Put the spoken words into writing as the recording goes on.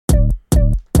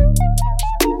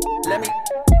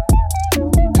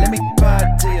let me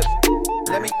pod to you.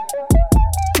 Let me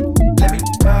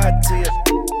pod to you.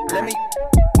 Let me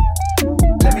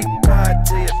pod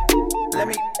to you. Let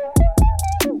me.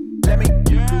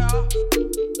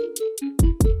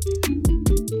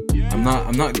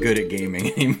 I'm not good at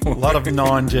gaming anymore. A lot of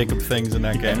non-Jacob things in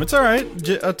that game. It's all right.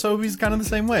 Toby's kind of the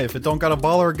same way. If it don't got a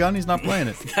ball or a gun, he's not playing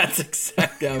it. That's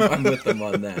exactly. I'm with them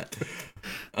on that.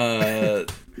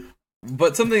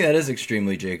 But something that is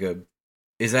extremely Jacob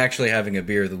is actually having a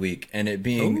beer of the week, and it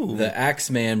being the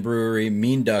Axeman Brewery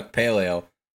Mean Duck Pale Ale,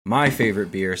 my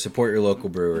favorite beer. Support your local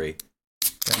brewery.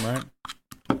 Damn right.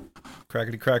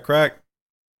 Crackety crack crack.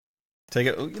 Take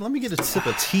it. Let me get a sip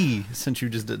of tea since you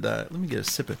just did that. Let me get a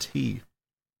sip of tea.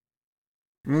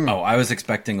 Oh, I was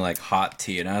expecting like hot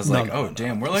tea, and I was like,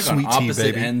 damn, we're like Sweet on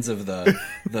opposite tea, ends of the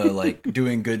like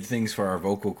doing good things for our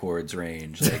vocal cords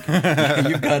range. Like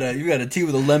you've got a tea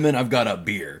with a lemon, I've got a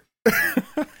beer.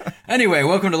 Anyway,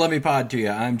 welcome to Let Me Pod to you.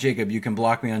 I'm Jacob. You can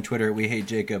block me on Twitter at We Hate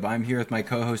Jacob. I'm here with my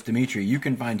co-host Dimitri. You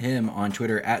can find him on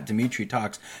Twitter at Dimitri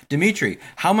Talks. Dimitri,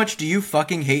 how much do you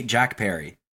fucking hate Jack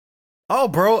Perry? Oh,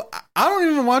 bro, I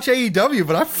don't even watch AEW,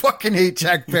 but I fucking hate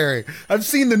Jack Perry. I've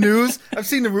seen the news. I've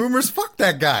seen the rumors. Fuck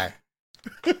that guy.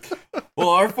 Well,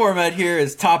 our format here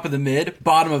is top of the mid,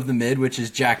 bottom of the mid, which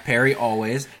is Jack Perry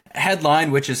always,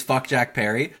 headline, which is fuck Jack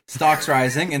Perry, stocks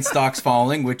rising, and stocks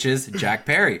falling, which is Jack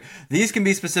Perry. These can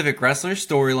be specific wrestlers,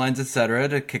 storylines, etc.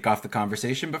 to kick off the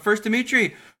conversation. But first,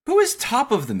 Dimitri, who is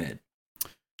top of the mid?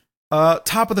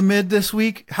 Top of the mid this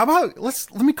week. How about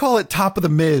let me call it top of the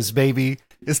Miz, baby.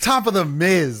 It's top of the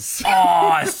Miz.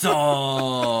 Awesome.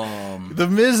 The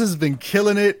Miz has been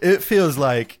killing it. It feels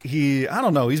like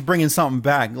he's bringing something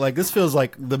back. Like this feels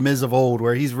like the Miz of old,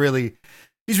 where he's really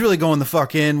going the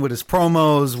fuck in with his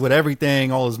promos, with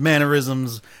everything, all his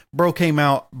mannerisms. Bro came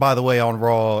out, by the way, on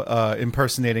Raw,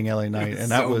 impersonating LA Knight, and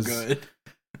that was good.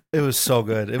 It was so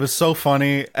good. It was so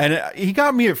funny. And he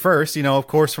got me at first, of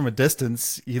course, from a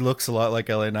distance, he looks a lot like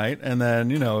LA Knight. And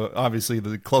then, obviously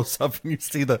the close up and you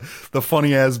see the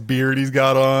funny ass beard he's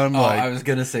got on. Oh, I was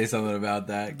going to say something about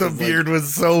that. The beard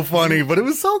was so funny, but it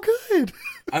was so good.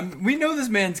 We know this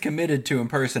man's committed to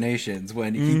impersonations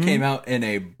when he came out in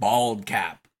a bald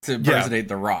cap to impersonate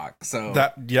The Rock. So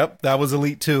that was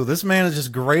elite too. This man is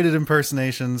just great at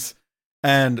impersonations.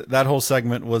 And that whole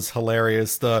segment was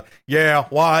hilarious. The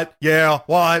what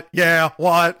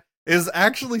is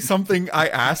actually something I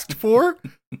asked for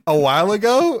a while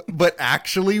ago, but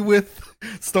actually with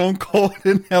Stone Cold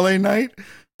and LA Knight.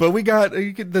 But we got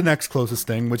the next closest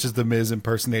thing, which is the Miz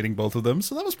impersonating both of them.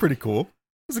 So that was pretty cool.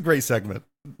 It was a great segment.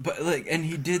 But and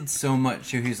he did so much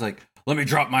too. He's like, let me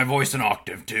drop my voice an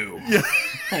octave too. Yeah,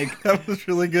 that was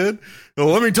really good. Well,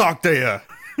 let me talk to you.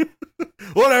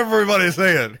 What everybody's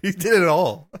saying. He did it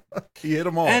all. He hit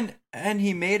them all. And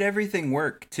he made everything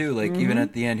work too. Like even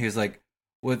at the end, he was like,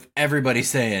 with everybody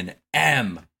saying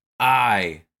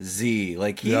M-I-Z.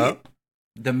 Like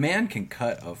the man can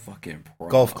cut a fucking promo.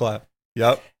 Golf clap.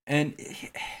 Yep. And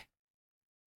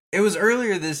it was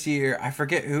earlier this year. I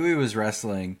forget who he was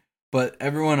wrestling, but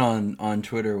everyone on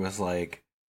Twitter was like,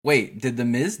 wait, did The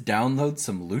Miz download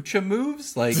some lucha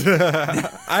moves? Like,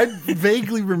 I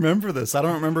vaguely remember this. I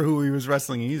don't remember who he was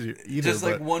wrestling either. Just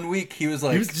like 1 week, he was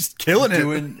like, he was just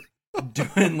killing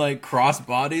doing like cross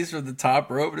bodies from the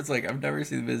top rope. And it's like, I've never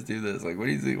seen The Miz do this. Like,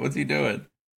 what's he doing?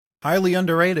 Highly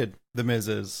underrated, The Miz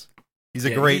is. He's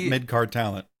a great mid-card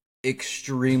talent.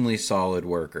 Extremely solid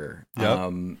worker.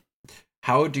 Yep.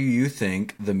 How do you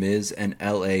think The Miz and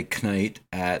LA Knight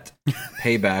at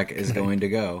Payback is going to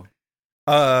go?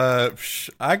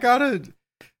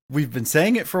 We've been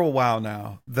saying it for a while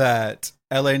now that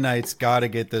LA Knight's got to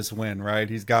get this win, right?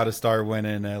 He's got to start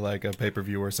winning at like a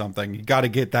pay-per-view or something. You got to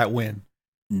get that win.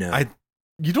 No.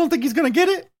 You don't think he's going to get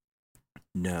it?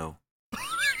 No.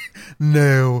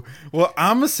 No. Well,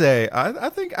 I'm going to say, I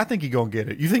think he's going to get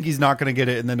it. You think he's not going to get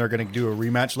it and then they're going to do a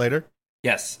rematch later?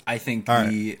 Yes. I think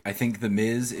The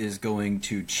Miz is going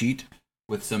to cheat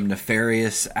with some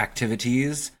nefarious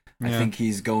activities. I think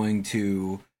he's going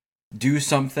to do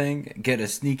something, get a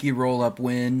sneaky roll-up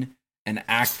win, and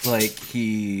act like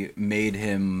he made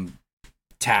him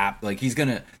tap. Like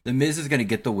The Miz is going to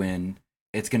get the win.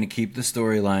 It's going to keep the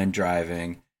storyline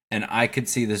driving. And I could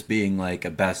see this being like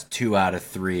a best 2 out of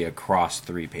 3 across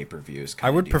 3 pay-per-views. I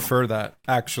would prefer that,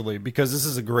 actually, because this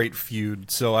is a great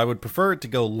feud. So I would prefer it to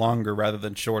go longer rather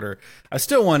than shorter. I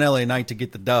still want LA Knight to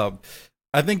get the dub.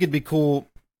 I think it'd be cool.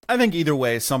 I think either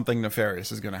way, something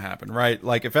nefarious is going to happen, right?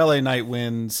 Like if LA Knight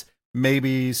wins,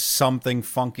 maybe something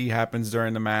funky happens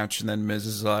during the match, and then Miz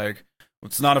is like,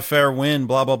 it's not a fair win,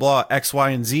 blah, blah, blah. X,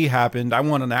 Y, and Z happened. I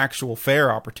want an actual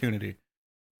fair opportunity.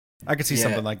 I could see Yeah.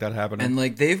 something like that happening. And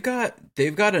like they've got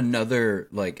another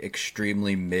like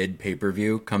extremely mid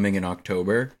pay-per-view coming in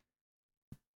October.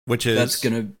 Which is That's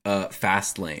gonna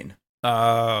Fastlane.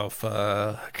 Oh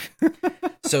fuck.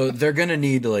 So they're gonna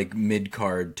need like mid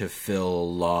card to fill a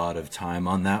lot of time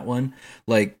on that one.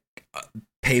 Like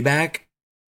Payback,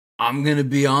 I'm gonna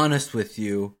be honest with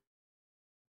you.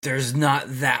 There's not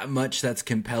that much that's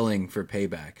compelling for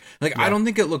Payback. Like I don't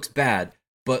think it looks bad,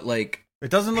 but like It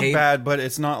doesn't look bad, but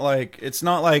it's not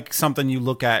like something you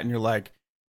look at and you're like,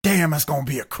 damn, that's gonna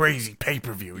be a crazy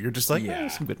pay-per-view. You're just like, yeah,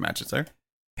 some good matches there.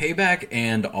 Payback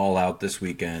and All Out this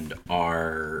weekend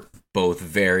are both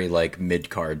very like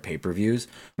mid-card pay-per-views,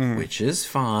 which is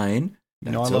fine.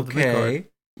 That's I love okay.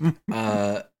 the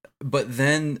mid-card. But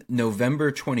then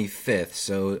November 25th,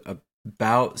 so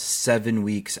about 7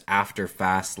 weeks after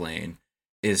Fastlane,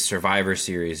 is Survivor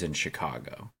Series in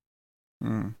Chicago.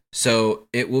 So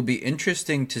it will be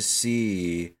interesting to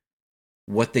see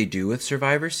what they do with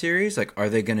Survivor Series. Like, are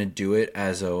they going to do it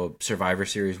as a Survivor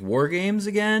Series War Games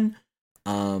again?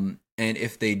 And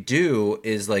if they do,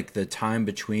 is like the time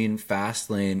between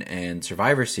Fastlane and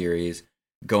Survivor Series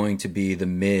going to be The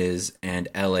Miz and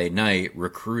LA Knight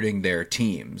recruiting their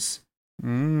teams?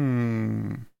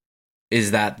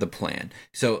 Is that the plan?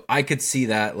 So I could see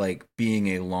that like being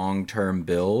a long-term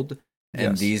build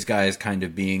and these guys kind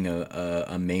of being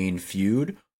a main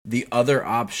feud. The other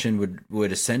option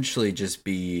would essentially just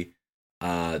be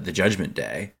the Judgment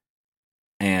Day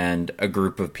and a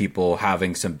group of people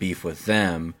having some beef with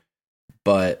them.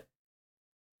 But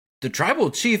the Tribal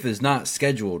Chief is not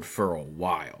scheduled for a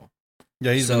while.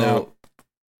 Yeah, he's been out.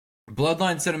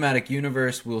 Bloodline Cinematic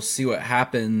Universe, we'll see what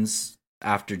happens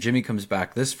after Jimmy comes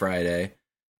back this Friday.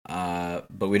 But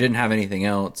we didn't have anything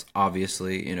else,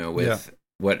 obviously, you know, with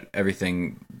what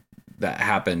everything that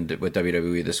happened with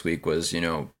WWE this week was, you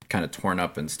know, kind of torn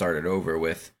up and started over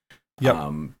with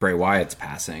Bray Wyatt's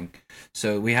passing.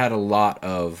 So we had a lot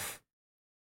of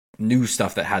new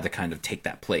stuff that had to kind of take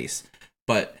that place.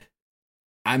 But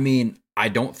I mean, I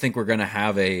don't think we're going to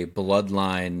have a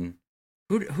Bloodline.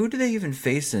 Who did they even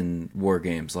face in War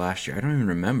Games last year? I don't even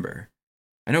remember.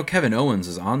 I know Kevin Owens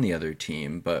is on the other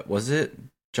team, but was it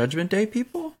Judgment Day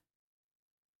people?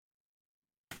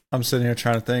 I'm sitting here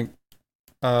trying to think.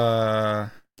 I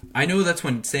know that's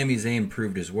when Sami Zayn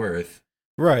proved his worth.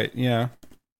 Right, yeah.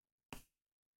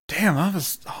 Damn,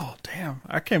 damn.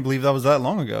 I can't believe that was that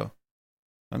long ago.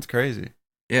 That's crazy.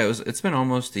 Yeah, it's been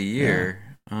almost a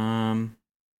year.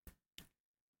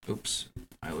 Oops.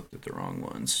 I looked at the wrong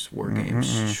ones. War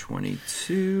Games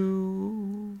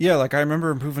 22. Yeah, like I remember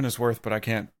him proving his worth, but I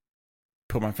can't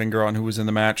put my finger on who was in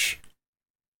the match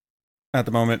at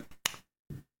the moment.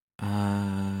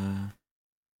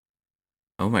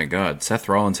 Oh my God, Seth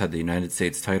Rollins had the United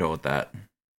States title with that.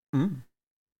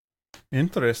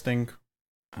 Interesting.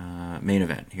 Main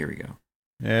event. Here we go.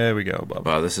 There we go, Bob.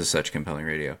 Wow, this is such compelling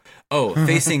radio. Oh,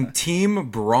 facing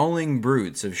Team Brawling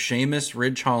Brutes of Sheamus,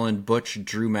 Ridge Holland, Butch,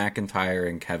 Drew McIntyre,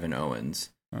 and Kevin Owens.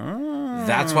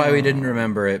 That's why we didn't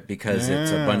remember it, because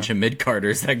it's a bunch of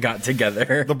mid-carders that got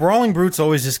together. The Brawling Brutes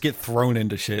always just get thrown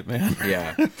into shit, man.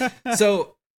 Yeah.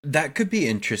 So that could be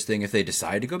interesting if they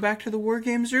decide to go back to the War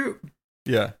Games route.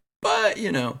 Yeah. But,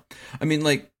 you know, I mean,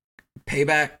 like,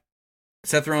 Payback,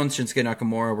 Seth Rollins, Shinsuke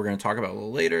Nakamura, we're going to talk about a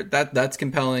little later. That's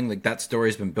compelling. Like, that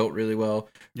story's been built really well.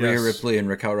 Rhea Ripley and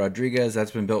Raquel Rodriguez,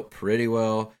 that's been built pretty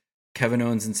well. Kevin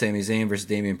Owens and Sami Zayn versus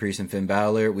Damian Priest and Finn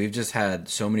Balor. We've just had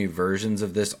so many versions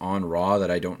of this on Raw that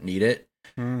I don't need it.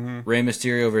 Rey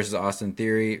Mysterio versus Austin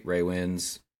Theory. Rey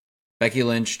wins. Becky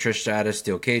Lynch, Trish Stratus,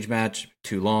 Steel Cage match.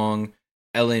 Too long.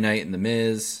 LA Knight and The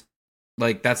Miz.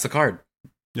 Like, that's the card.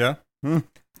 Yeah. I'm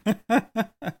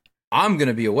going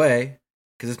to be away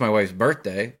because it's my wife's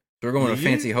birthday. So we're going to a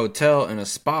fancy hotel and a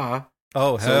spa.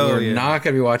 Oh, so hell we're yeah. not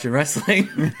going to be watching wrestling.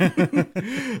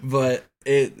 But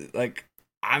it, like,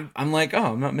 I'm like,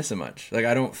 oh, I'm not missing much. Like,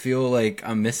 I don't feel like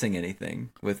I'm missing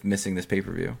anything with missing this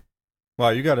pay-per-view. Wow,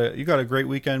 you got a great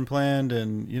weekend planned,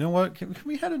 and you know what? Can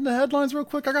we head into headlines real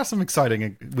quick? I got some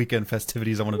exciting weekend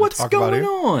festivities I wanted to talk about here.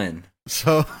 What's going on?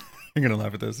 So you're gonna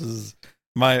laugh at this. This is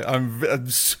I'm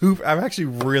actually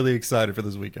really excited for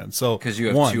this weekend. So because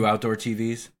you have two outdoor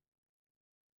TVs.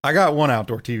 I got one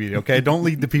outdoor TV. Okay, don't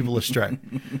lead the people astray.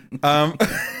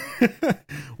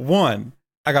 One,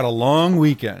 I got a long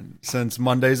weekend since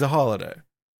Monday's a holiday,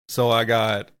 so I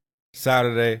got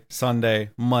Saturday, Sunday,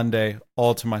 Monday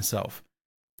all to myself.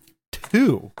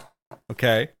 Two,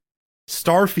 okay,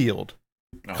 Starfield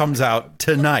comes out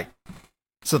tonight,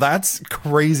 so that's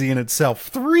crazy in itself.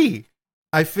 Three,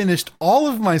 I finished all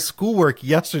of my schoolwork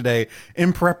yesterday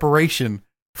in preparation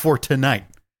for tonight.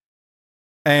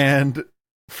 And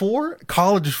 4,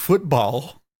 college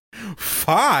football.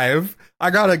 5, I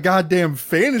got a goddamn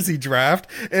fantasy draft.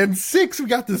 And 6, we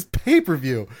got this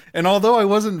pay-per-view. And although I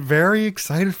wasn't very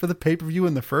excited for the pay-per-view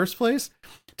in the first place,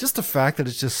 just the fact that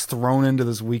it's just thrown into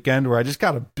this weekend where I just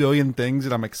got a billion things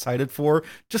that I'm excited for,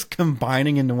 just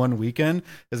combining into one weekend,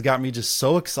 has got me just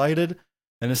so excited.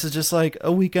 And this is just like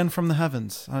a weekend from the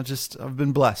heavens. I've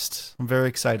been blessed. I'm very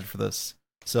excited for this.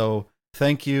 So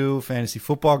thank you, fantasy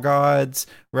football gods,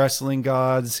 wrestling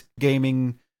gods,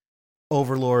 gaming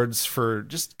overlords, for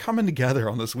just coming together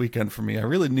on this weekend for me. I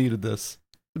really needed this.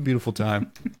 It's a beautiful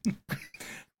time.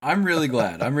 I'm really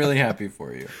glad. I'm really happy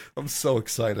for you. I'm so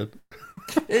excited.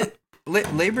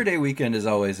 Labor Day weekend is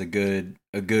always a good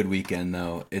weekend,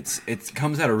 though. It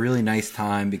comes at a really nice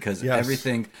time because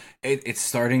everything it's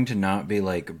starting to not be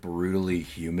like brutally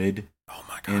humid. Oh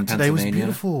my god, today was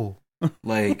beautiful.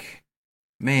 Like,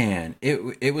 man,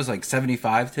 it was like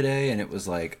 75 today, and it was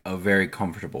like a very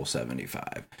comfortable 75.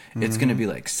 Mm-hmm. It's gonna be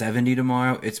like 70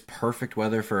 tomorrow. It's perfect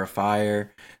weather for a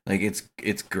fire. Like, it's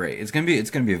great. It's gonna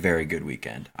be a very good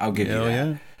weekend. I'll give you that.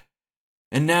 Yeah.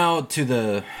 And now to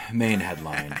the main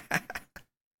headline.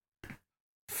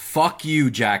 Fuck you,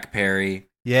 Jack Perry.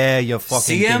 Yeah, you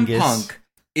fucking CM dingus. Punk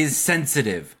is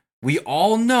sensitive. We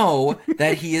all know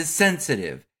that he is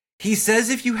sensitive. He says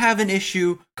if you have an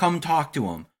issue, come talk to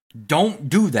him. Don't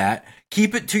do that.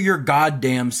 Keep it to your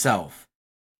goddamn self.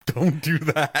 Don't do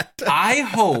that. I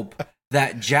hope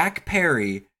that Jack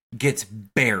Perry gets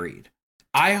buried.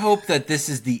 I hope that this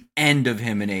is the end of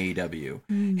him in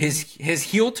AEW. His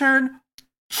heel turn,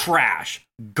 trash,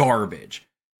 garbage.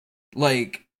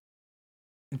 Like,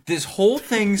 this whole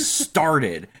thing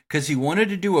started because he wanted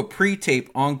to do a pre-tape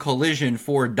on Collision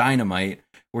for Dynamite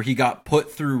where he got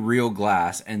put through real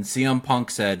glass, and CM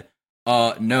Punk said,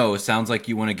 no, sounds like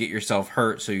you want to get yourself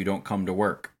hurt so you don't come to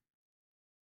work.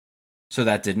 So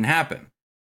that didn't happen.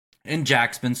 And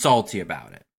Jack's been salty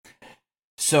about it.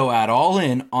 So at All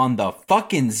In, on the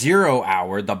fucking 0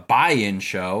 hour, the buy-in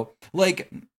show, like,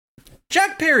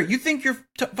 Jack Perry, you think you're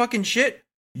fucking shit?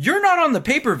 You're not on the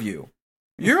pay-per-view.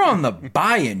 You're on the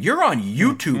buy-in. You're on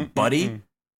YouTube, buddy.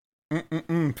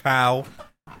 Pal.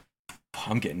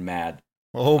 I'm getting mad.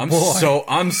 Oh, boy.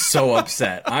 I'm so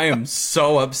upset. I am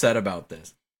so upset about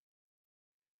this.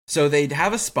 So they'd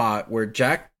have a spot where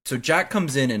Jack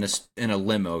comes in a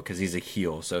limo because he's a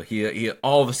heel. So he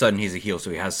all of a sudden he's a heel, so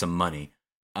he has some money.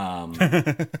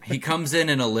 He comes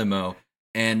in a limo,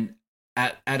 and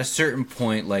at a certain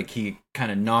point, like, he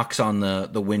kind of knocks on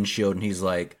the windshield, and he's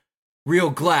like, "Real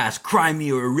glass, cry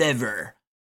me a river."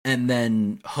 And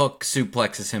then Hook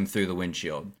suplexes him through the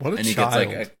windshield. What a and he child. gets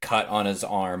like a cut on his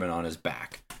arm and on his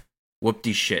back.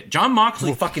 Whoop-de shit. John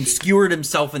Moxley fucking skewered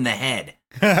himself in the head.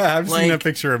 I've seen that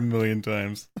picture a million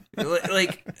times.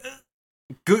 Like,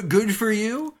 good for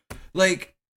you.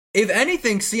 Like, if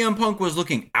anything, CM Punk was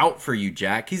looking out for you,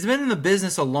 Jack. He's been in the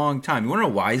business a long time. You want to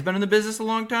know why he's been in the business a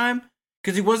long time?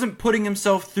 Because he wasn't putting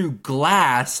himself through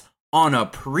glass on a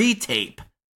pre-tape.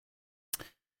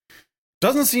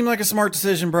 Doesn't seem like a smart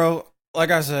decision, bro. Like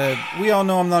I said, we all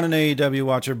know I'm not an AEW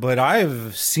watcher, but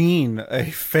I've seen a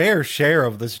fair share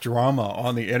of this drama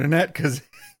on the internet because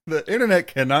the internet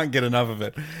cannot get enough of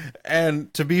it.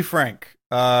 And to be frank,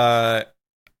 I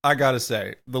gotta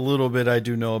say, the little bit I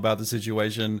do know about the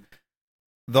situation,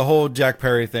 the whole Jack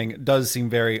Perry thing does seem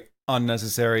very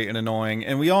unnecessary and annoying.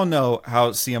 And we all know how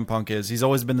CM Punk is. He's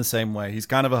always been the same way. He's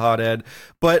kind of a hothead,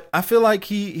 but I feel like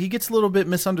he gets a little bit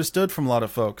misunderstood from a lot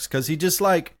of folks because he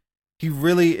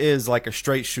really is like a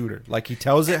straight shooter. Like, he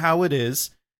tells it how it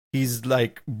is. He's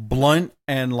like blunt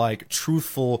and like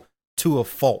truthful to a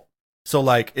fault. So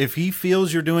like, if he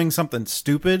feels you're doing something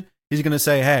stupid, he's going to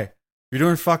say, "Hey, you're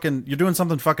doing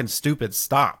something fucking stupid.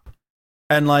 Stop."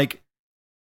 And like,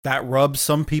 that rubs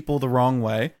some people the wrong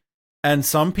way. And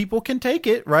some people can take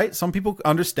it, right? Some people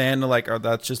understand, like, oh,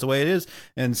 that's just the way it is.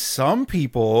 And some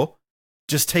people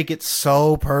just take it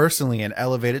so personally and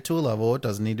elevate it to a level it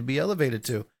doesn't need to be elevated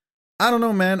to. I don't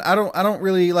know, man. I don't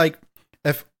really, like,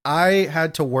 if I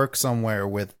had to work somewhere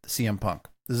with CM Punk,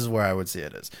 this is where I would see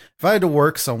it as. If I had to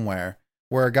work somewhere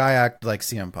where a guy acted like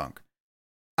CM Punk,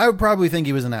 I would probably think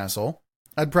he was an asshole.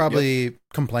 I'd probably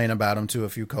complain about him to a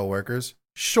few coworkers.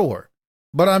 Sure.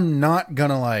 But I'm not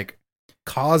gonna, like,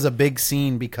 cause a big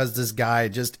scene because this guy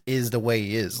just is the way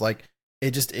he is. Like,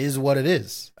 it just is what it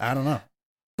is. I don't know.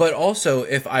 But also,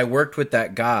 if I worked with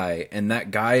that guy, and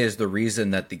that guy is the reason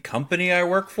that the company I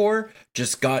work for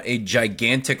just got a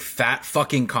gigantic fat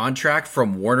fucking contract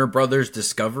from Warner Brothers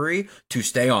Discovery to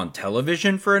stay on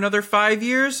television for another 5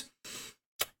 years,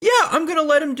 yeah, I'm gonna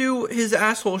let him do his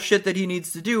asshole shit that he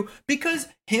needs to do because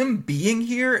him being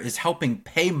here is helping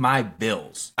pay my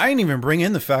bills. I didn't even bring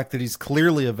in the fact that he's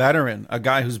clearly a veteran, a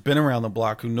guy who's been around the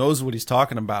block, who knows what he's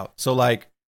talking about. So, like,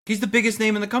 he's the biggest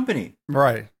name in the company.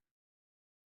 Right.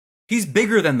 He's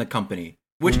bigger than the company,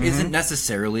 which isn't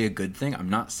necessarily a good thing. I'm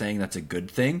not saying that's a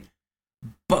good thing.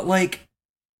 But, like,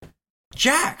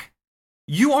 Jack,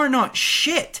 you are not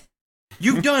shit.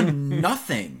 You've done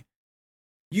nothing.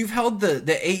 You've held the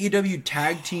AEW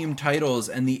tag team titles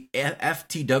and the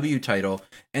FTW title,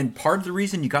 and part of the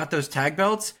reason you got those tag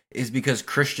belts is because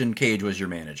Christian Cage was your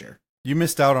manager. You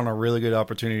missed out on a really good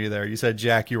opportunity there. You said,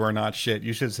 Jack, you are not shit.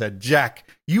 You should have said, Jack,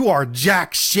 you are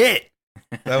Jack shit.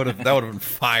 That would have been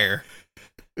fire.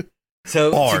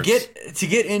 So to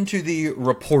get into the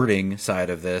reporting side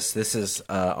of this is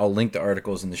I'll link the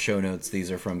articles in the show notes.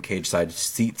 These are from Cage Side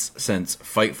Seats, since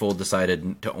Fightful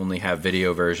decided to only have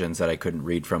video versions that I couldn't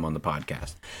read from on the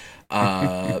podcast.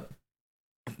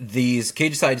 These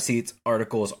Cage Side Seats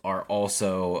articles are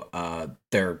also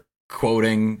they're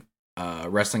quoting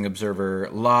Wrestling Observer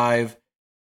Live,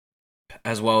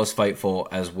 as well as Fightful,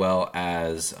 as well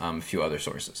as a few other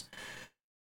sources.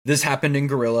 This happened in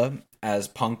Gorilla as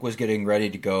Punk was getting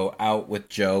ready to go out with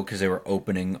Joe because they were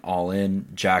opening All In.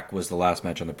 Jack was the last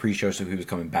match on the pre-show, so he was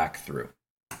coming back through.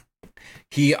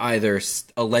 He either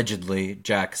allegedly,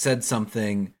 Jack said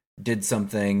something, did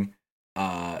something.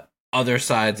 Other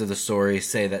sides of the story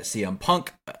say that CM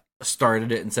Punk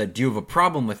started it and said, "Do you have a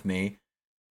problem with me?"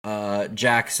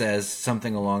 Jack says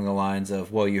something along the lines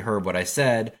of, "Well, you heard what I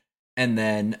said." And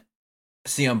then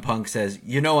CM Punk says,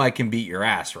 "You know I can beat your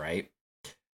ass, right?"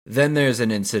 Then there's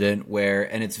an incident where,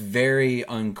 and it's very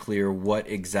unclear what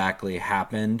exactly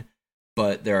happened,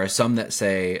 but there are some that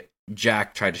say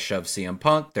Jack tried to shove CM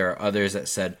Punk. There are others that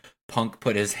said Punk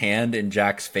put his hand in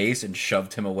Jack's face and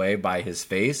shoved him away by his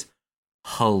face.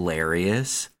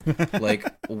 Hilarious. Like,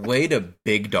 way to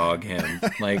big dog him.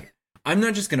 Like, I'm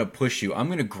not just going to push you. I'm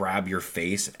going to grab your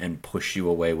face and push you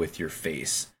away with your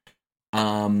face.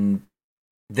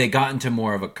 They got into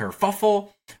more of a kerfuffle.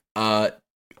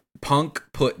 Punk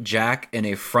put Jack in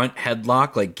a front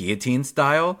headlock, like guillotine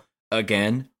style.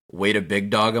 Again, way to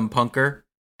big dog him, Punker.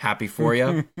 Happy for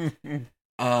you.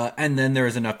 And then there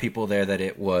was enough people there that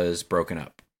it was broken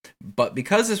up. But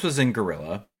because this was in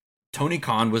Gorilla, Tony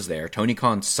Khan was there. Tony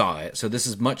Khan saw it. So this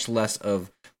is much less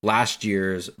of last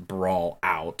year's Brawl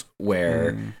Out,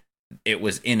 where it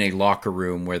was in a locker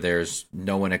room where there's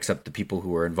no one except the people who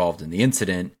were involved in the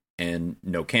incident and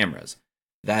no cameras.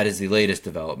 That is the latest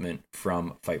development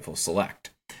from Fightful Select,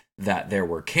 that there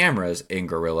were cameras in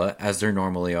Gorilla, as there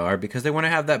normally are, because they want to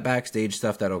have that backstage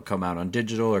stuff that'll come out on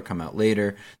digital or come out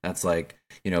later. That's like,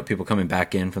 people coming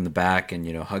back in from the back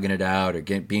and, hugging it out or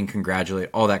being congratulated,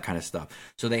 all that kind of stuff.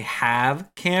 So they have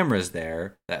cameras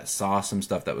there that saw some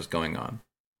stuff that was going on.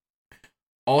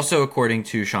 Also, according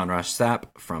to Sean Ross Sapp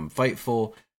from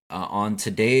Fightful, on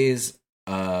today's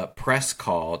press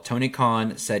call, Tony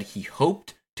Khan said he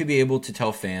hoped to be able to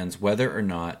tell fans whether or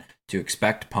not to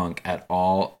expect Punk at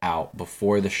All Out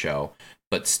before the show,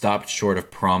 but stopped short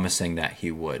of promising that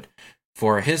he would.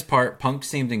 For his part, Punk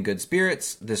seemed in good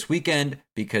spirits this weekend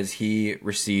because he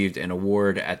received an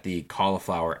award at the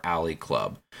Cauliflower Alley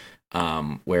Club,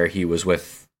 where he was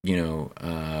with,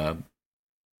 the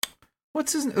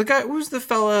guy, who's the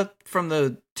fella from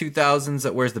the 2000s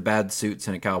that wears the bad suits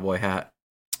and a cowboy hat?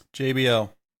 JBL,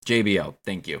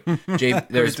 thank you.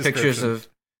 There's pictures of...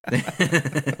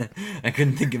 I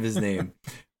couldn't think of his name.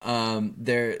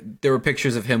 There were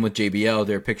pictures of him with JBL.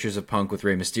 There are pictures of Punk with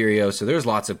Rey Mysterio. So there's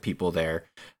lots of people there.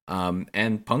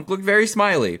 And Punk looked very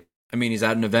smiley. I mean, he's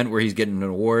at an event where he's getting an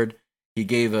award. He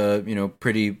gave a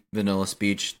pretty vanilla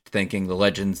speech thanking the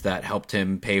legends that helped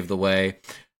him pave the way.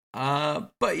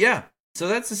 But yeah, so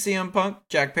that's the CM Punk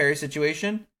Jack Perry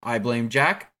situation. I blame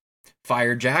Jack.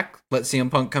 Fire Jack. Let CM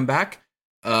Punk come back.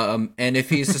 And if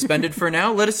he's suspended for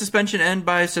now, let his suspension end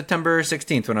by September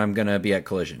 16th when I'm going to be at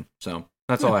Collision. So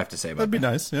that's all I have to say about that. That'd be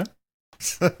nice, yeah.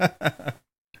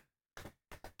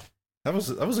 That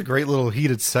was a great little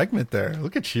heated segment there.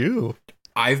 Look at you.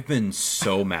 I've been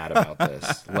so mad about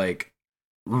this. Like,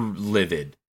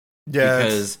 livid. Yeah.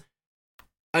 Because,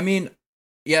 I mean,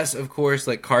 yes, of course,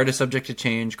 like, card is subject to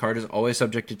change. Card is always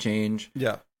subject to change.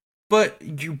 Yeah. But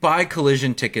you buy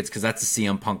Collision tickets because that's a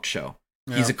CM Punk show.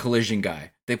 Yeah. He's a Collision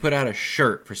guy. They put out a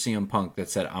shirt for CM Punk that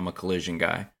said, "I'm a Collision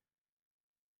guy."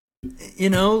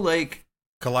 Like...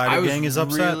 Collider Gang is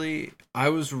upset. I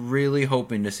was really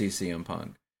hoping to see CM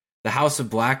Punk. The House of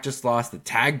Black just lost the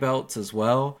tag belts as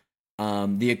well.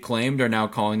 The Acclaimed are now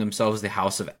calling themselves the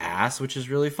House of Ass, which is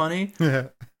really funny.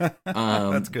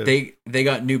 That's good. They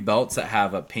got new belts that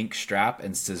have a pink strap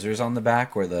and scissors on the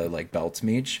back where the like belts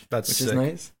meet. That's which sick. is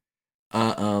nice.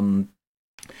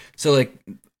 So like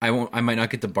I might not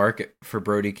get to bark for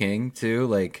Brody King too.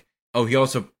 Like, oh, he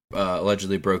also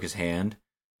allegedly broke his hand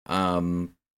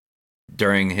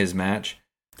during his match.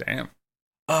 Damn.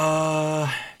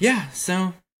 Yeah.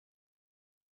 So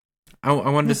I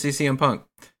wanted to see CM Punk.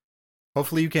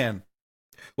 Hopefully you can.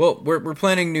 Well, we're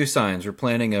planning new signs. We're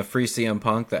planning a free CM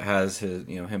Punk that has his,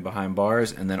 him behind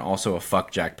bars, and then also a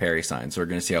fuck Jack Perry sign. So we're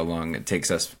gonna see how long it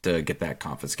takes us to get that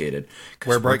confiscated.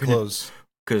 Wear bright clothes.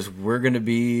 Because we're gonna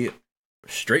be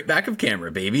straight back of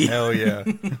camera, baby. Hell yeah.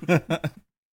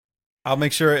 I'll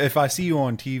make sure if I see you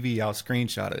on TV, I'll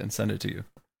screenshot it and send it to you.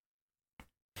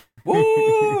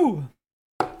 Woo!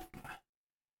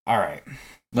 All right,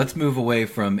 let's move away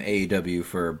from AEW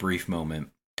for a brief moment.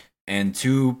 And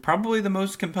to probably the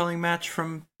most compelling match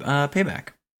from Payback.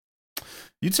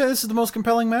 You'd say this is the most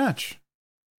compelling match?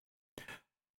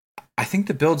 I think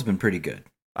the build's been pretty good.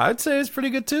 I'd say it's pretty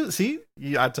good too. See,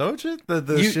 I told you the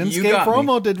You Shinsuke got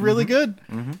promo me. did really good.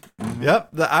 Mm-hmm.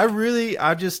 Yep. I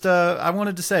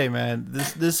wanted to say, man,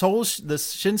 this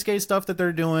Shinsuke stuff that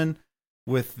they're doing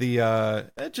with the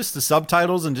just the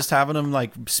subtitles and just having them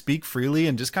like speak freely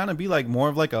and just kind of be like more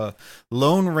of like a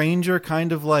Lone Ranger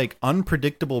kind of like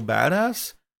unpredictable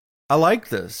badass. I like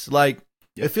this. Like,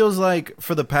 It feels like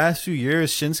for the past few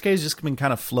years, Shinsuke's just been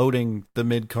kind of floating the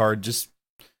mid card, just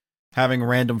having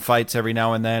random fights every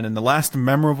now and then. And the last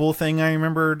memorable thing I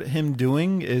remembered him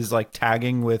doing is like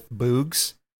tagging with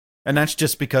Boogs. And that's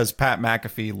just because Pat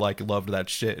McAfee like loved that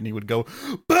shit and he would go,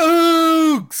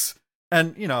 Boogs!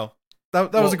 And, you know,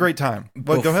 that was a great time.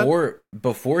 But go ahead.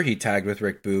 Before he tagged with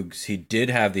Rick Boogs, he did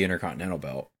have the Intercontinental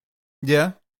belt.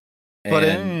 Yeah. But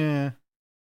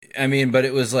I mean, but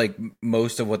it was like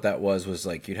most of what that was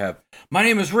like you'd have, my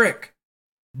name is Rick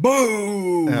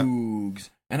Boogs,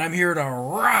 and I'm here to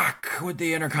rock with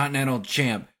the Intercontinental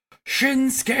champ,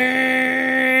 Shinsuke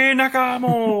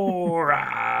Nakamura.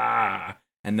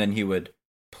 And then he would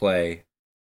play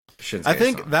Shinsuke's I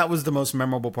think song. that was the most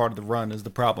memorable part of the run is the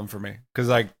problem for me. Because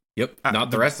like, not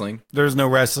the wrestling. There's no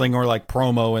wrestling or like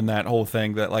promo in that whole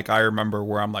thing that like I remember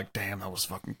where I'm like, damn, that was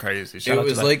fucking crazy. It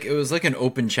was like an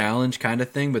open challenge kind of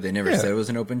thing, but they never said it was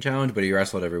an open challenge. But he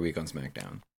wrestled every week on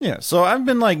SmackDown. Yeah, so I've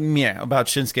been like about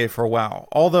Shinsuke for a while.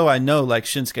 Although I know like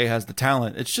Shinsuke has the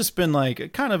talent, it's just been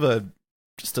like kind of a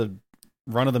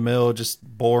run of the mill, just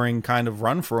boring kind of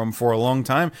run for him for a long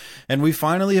time. And we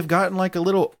finally have gotten like a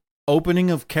little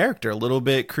opening of character, a little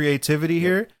bit creativity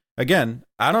here. Again,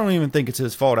 I don't even think it's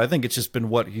his fault. I think it's just been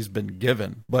what he's been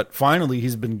given. But finally,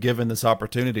 he's been given this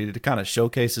opportunity to kind of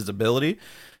showcase his ability.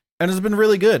 And it's been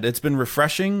really good. It's been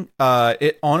refreshing.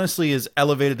 It honestly has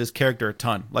elevated his character a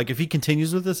ton. Like, if he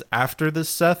continues with this after this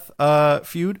Seth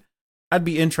feud, I'd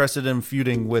be interested in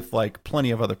feuding with, like, plenty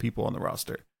of other people on the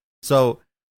roster. So,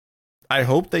 I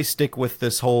hope they stick with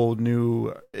this whole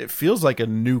new... It feels like a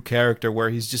new character where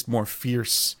he's just more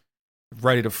fierce,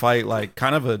 ready to fight, like,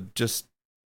 kind of a just...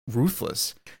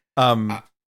 ruthless.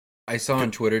 I saw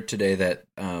on Twitter today that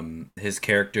his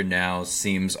character now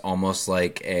seems almost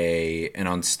like an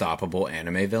unstoppable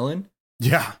anime villain.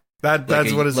 Yeah,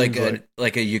 that's what it seems like.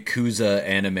 Like a Yakuza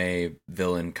anime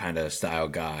villain kind of style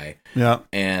guy. Yeah,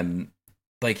 and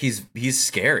like he's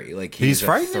scary. Like he's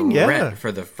frightening. Threat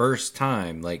for the first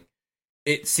time. Like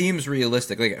it seems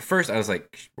realistic. Like at first I was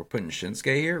like, we're putting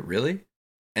Shinsuke here, really?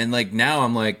 And like now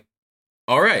I'm like,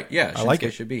 all right, yeah, Shinsuke I like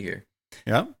it. Should be here.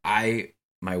 Yeah.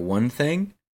 My one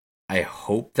thing, I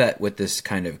hope that with this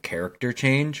kind of character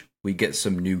change, we get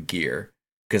some new gear.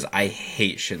 Because I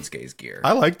hate Shinsuke's gear.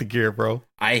 I like the gear, bro.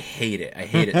 I hate it. I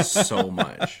hate it so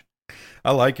much.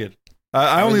 I like it.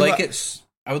 I would like it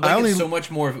so much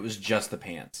more if it was just the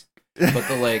pants. But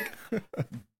the like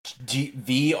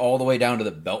V all the way down to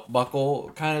the belt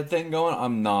buckle kind of thing going,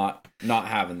 I'm not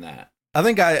having that. I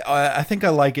think I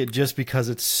like it just because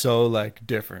it's so like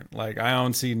different. Like I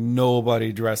don't see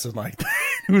nobody dressing like that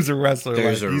who's a wrestler.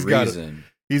 There's like, a reason.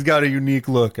 He's got a unique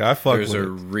look. I fuck There's with a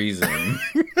reason.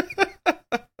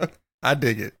 I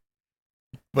dig it.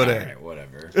 But all right,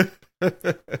 whatever.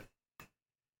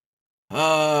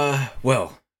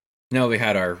 Well, now we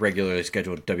had our regularly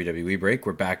scheduled WWE break.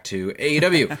 We're back to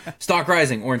AEW. Stock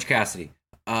Rising, Orange Cassidy.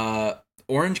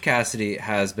 Orange Cassidy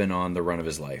has been on the run of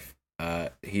his life.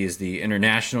 He is the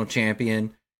international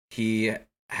champion. He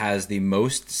has the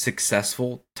most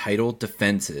successful title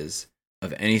defenses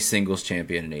of any singles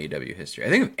champion in AEW history. I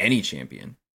think of any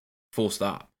champion. Full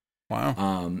stop.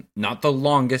 Wow. Not the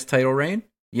longest title reign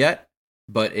yet,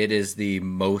 but it is the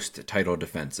most title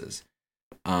defenses.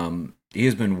 He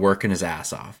has been working his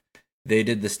ass off. They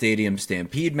did the Stadium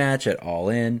Stampede match at All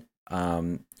In.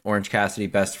 Orange Cassidy,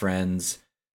 best friends.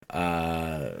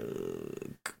 God,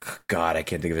 I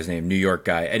can't think of his name. New York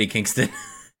guy, Eddie Kingston.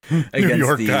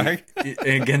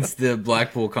 Against the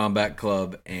Blackpool Combat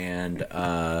Club and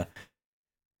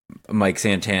Mike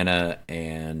Santana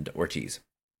and Ortiz.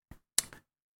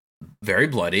 Very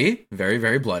bloody. Very,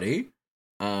 very bloody.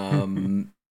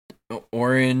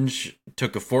 Orange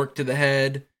took a fork to the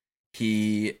head.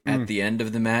 At the end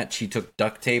of the match, he took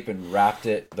duct tape and wrapped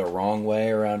it the wrong way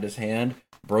around his hand,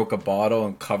 broke a bottle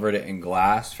and covered it in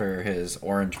glass for his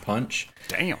orange punch.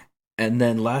 Damn. And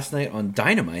then last night on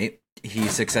Dynamite, he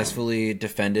successfully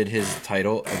defended his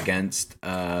title against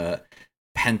Penta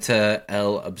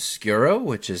El Obscuro,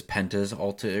 which is Penta's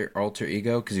alter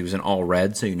ego, because he was in all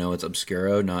red, so you know it's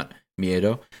Obscuro, not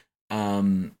Miedo.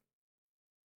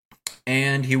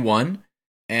 And he won.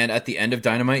 And at the end of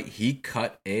Dynamite, he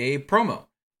cut a promo.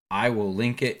 I will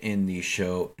link it in the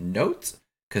show notes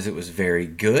because it was very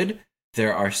good.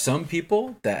 There are some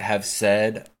people that have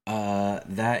said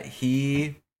that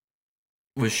he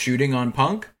was shooting on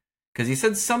Punk because he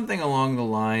said something along the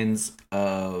lines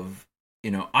of,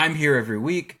 I'm here every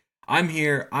week. I'm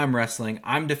here. I'm wrestling.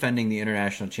 I'm defending the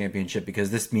International Championship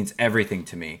because this means everything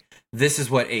to me. This is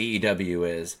what AEW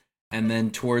is. And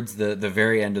then towards the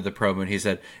very end of the promo, he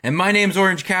said, and my name's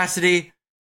Orange Cassidy,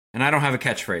 and I don't have a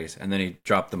catchphrase. And then he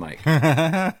dropped the mic.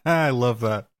 I love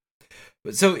that.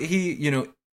 So he,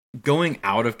 going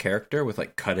out of character with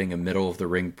like cutting a middle of the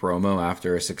ring promo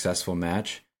after a successful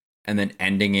match and then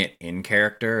ending it in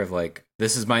character of like,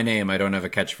 this is my name, I don't have a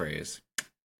catchphrase.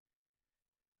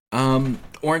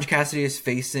 Orange Cassidy is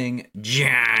facing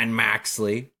Jon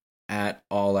Moxley at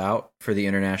All Out for the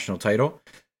international title.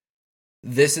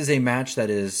 This is a match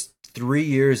that is 3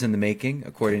 years in the making,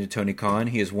 according to Tony Khan.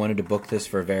 He has wanted to book this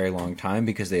for a very long time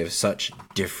because they have such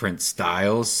different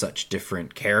styles, such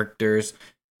different characters.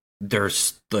 They're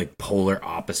like polar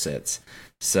opposites.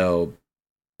 So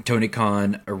Tony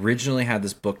Khan originally had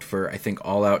this booked for, I think,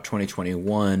 All Out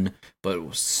 2021, but it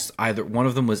was either one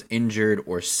of them was injured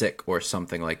or sick or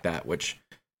something like that, which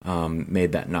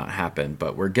made that not happen.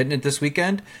 But we're getting it this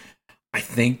weekend. I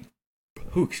think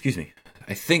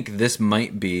this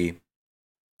might be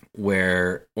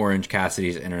where Orange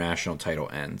Cassidy's international title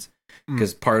ends.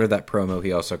 Because part of that promo,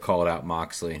 he also called out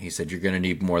Moxley, and he said, you're going to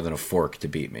need more than a fork to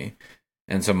beat me.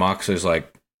 And so Moxley's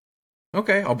like,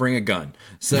 okay, I'll bring a gun.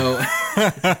 So,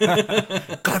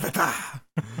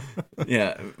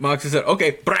 yeah, Moxley said,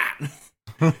 okay, brat.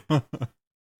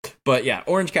 But yeah,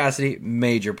 Orange Cassidy,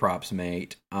 major props,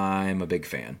 mate. I'm a big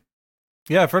fan.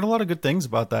 Yeah, I've heard a lot of good things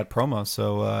about that promo,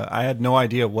 so I had no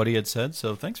idea what he had said,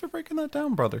 so thanks for breaking that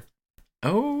down, brother.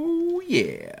 Oh,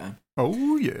 yeah.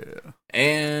 Oh, yeah.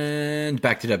 And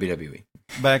back to WWE.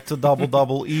 Back to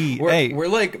WWE. We're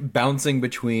like bouncing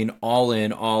between All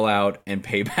In, All Out, and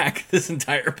Payback this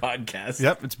entire podcast.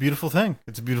 Yep, it's a beautiful thing.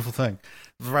 It's a beautiful thing.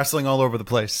 Wrestling all over the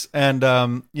place. And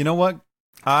you know what?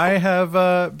 I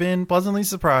have been pleasantly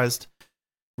surprised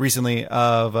recently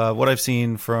of what I've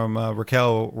seen from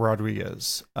Raquel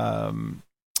Rodriguez.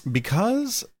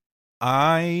 Because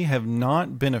I have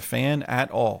not been a fan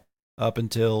at all up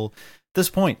until this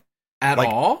point. At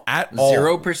all?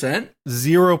 0%?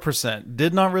 0%.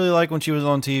 Did not really like when she was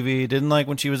on TV. Didn't like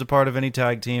when she was a part of any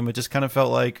tag team. It just kind of felt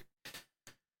like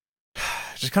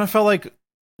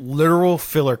literal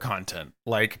filler content.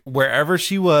 Like wherever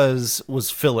she was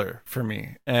filler for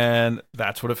me. And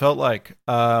that's what it felt like.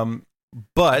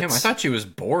 But damn, I thought she was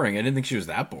boring. I didn't think she was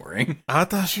that boring. I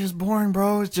thought she was boring,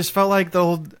 bro. It just felt like the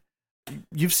old.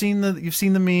 You've seen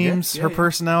the memes. Her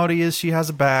personality is she has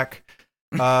a back.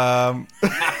 But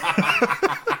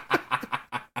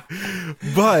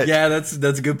yeah, that's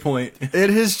a good point. It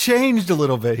has changed a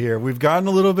little bit here. We've gotten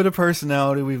a little bit of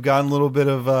personality. We've gotten a little bit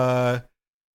of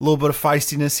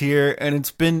feistiness here, and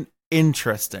it's been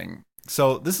interesting.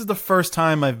 So this is the first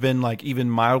time I've been like even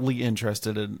mildly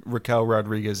interested in Raquel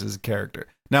Rodriguez's character.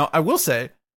 Now, I will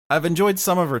say I've enjoyed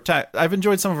some of her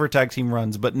tag team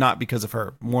runs, but not because of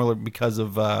her. More because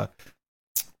of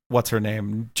what's her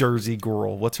name? Jersey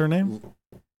Girl. What's her name?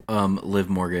 Liv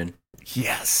Morgan.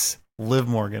 Yes, Liv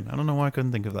Morgan. I don't know why I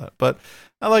couldn't think of that, but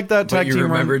I like that tag team run. You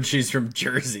remembered she's from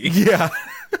Jersey. Yeah,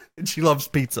 and she loves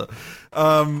pizza.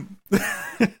 I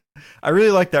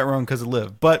really like that run because of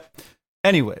Liv, but.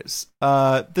 Anyways,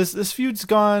 this feud's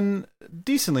gone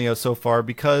decently so far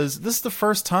because this is the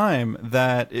first time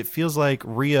that it feels like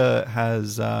Rhea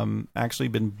has actually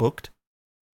been booked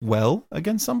well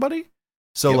against somebody.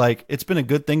 So like it's been a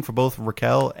good thing for both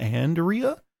Raquel and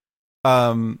Rhea.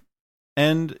 And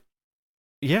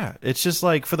yeah, it's just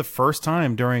like for the first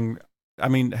time during I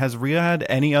mean, has Rhea had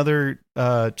any other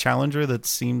challenger that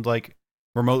seemed like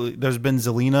remotely? There's been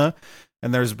Zelina,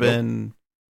 and there's been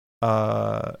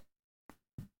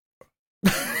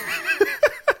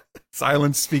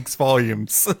silence speaks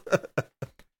volumes.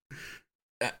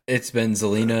 It's been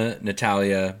Zelina,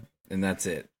 Natalia, and that's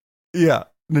it. Yeah,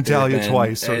 Natalia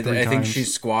twice or I 3 think times. she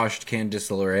squashed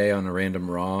Candice LeRae on a random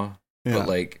Raw, Yeah. but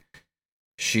like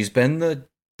she's been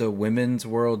the women's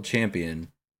world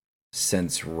champion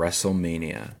since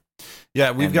WrestleMania.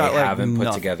 Yeah, we've and got they like haven't put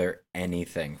nothing. together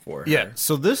anything for her. Yeah,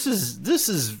 so this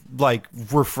is like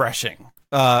refreshing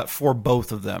for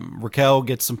both of them. Raquel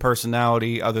gets some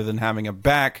personality other than having a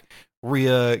back.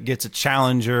 Rhea gets a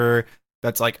challenger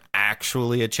that's like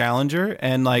actually a challenger,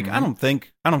 and like I don't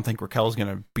think Raquel's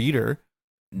gonna beat her,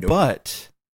 Nope. but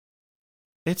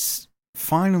it's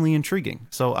finally intriguing.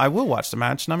 So I will watch the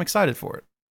match, and I'm excited for it.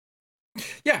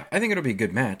 Yeah, I think it'll be a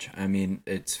good match. I mean,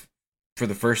 it's for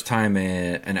the first time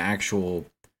an actual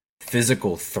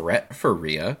physical threat for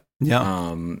Rhea.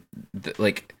 Yeah,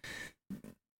 Like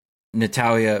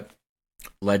Natalia,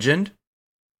 legend,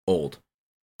 old.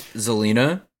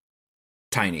 Zelina,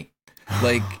 tiny.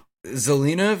 Like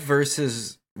Zelina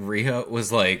versus Rhea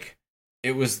was like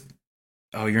it was.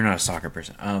 Oh, you're not a soccer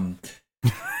person.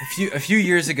 A few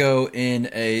years ago in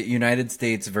a United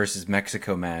States versus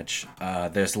Mexico match,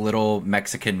 this little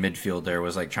Mexican midfielder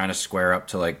was like trying to square up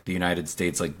to like the United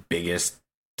States like biggest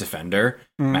defender,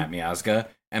 Matt Miazga,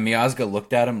 and Miazga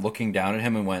looked at him, looking down at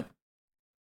him, and went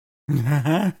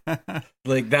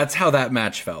like that's how that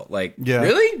match felt. Like,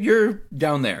 really, you're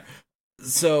down there.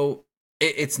 So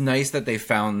it's nice that they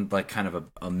found like kind of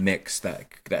a mix that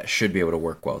should be able to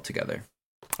work well together.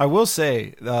 I will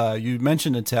say, you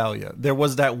mentioned Natalia. There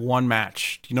was that one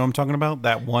match. Do you know what I'm talking about?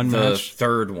 That one match? The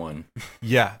third one.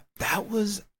 Yeah. That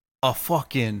was a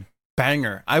fucking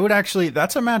banger.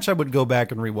 That's a match I would go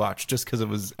back and rewatch just because it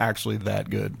was actually that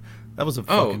good. That was a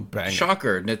fucking banger.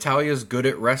 Shocker. Natalia's good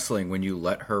at wrestling when you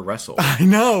let her wrestle. I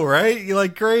know, right? You're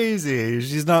like crazy.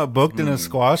 She's not booked in a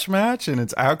squash match and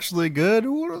it's actually good.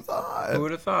 Who would have thought? Who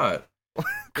would have thought?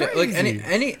 Crazy. Like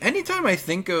anytime I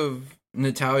think of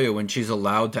Natalia when she's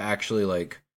allowed to actually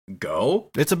like go,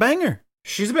 it's a banger.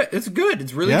 It's good.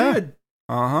 It's really good.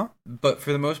 Uh-huh. But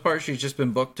for the most part, she's just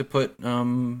been booked to put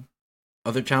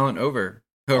other talent over.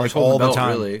 Like all the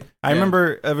time. Really. I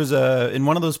remember it was in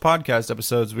one of those podcast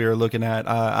episodes we were looking at.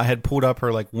 I had pulled up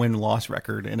her like win-loss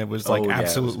record, and it was like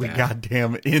absolutely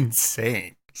goddamn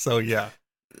insane. So yeah.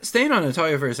 Staying on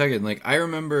Natalia for a second, like I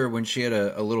remember when she had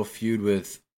a little feud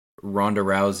with Ronda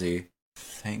Rousey.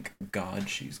 Thank God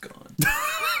she's gone.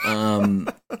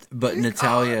 But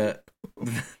Natalia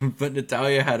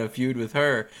had a feud with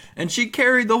her, and she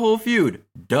carried the whole feud.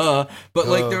 Duh. But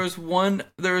like there was one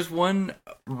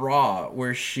Raw where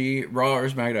Raw or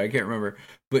SmackDown, I can't remember,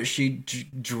 but she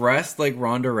dressed like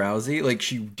Ronda Rousey, like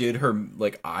she did her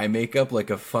like eye makeup like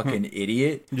a fucking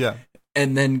idiot. Yeah.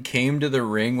 And then came to the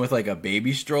ring with like a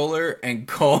baby stroller and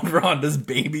called Ronda's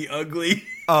baby ugly.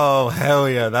 Oh hell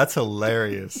yeah, that's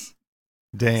hilarious.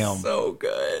 Damn. So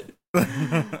good.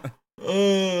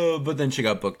 But then she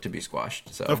got booked to be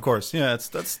squashed. So of course, yeah,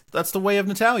 that's the way of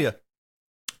Natalia.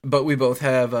 But we both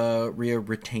have Rhea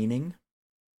retaining.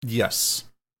 Yes.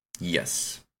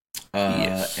 Yes.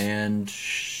 And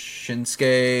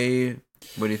Shinsuke.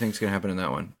 What do you think's gonna happen in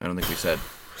that one? I don't think we said.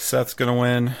 Seth's gonna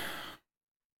win.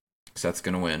 Seth's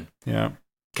gonna win. Yeah.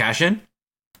 Cash in?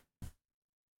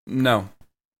 No.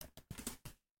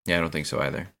 Yeah, I don't think so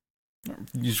either.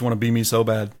 You just want to be me so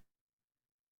bad.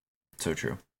 So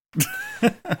true.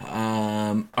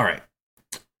 All right.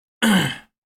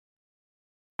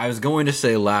 I was going to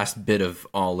say last bit of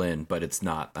All In, but it's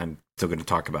not. I'm still going to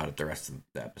talk about it the rest of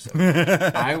the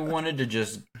episode. I wanted to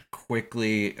just I'm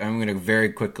going to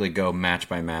very quickly go match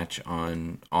by match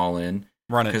on All In.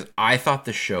 Run it. Because I thought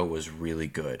the show was really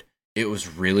good. It was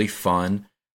really fun.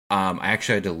 I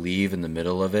actually had to leave in the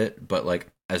middle of it, but like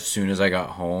as soon as I got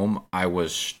home, I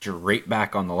was straight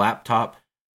back on the laptop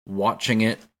watching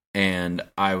it, and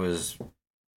it was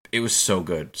so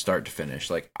good start to finish.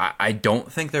 Like I don't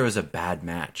think there was a bad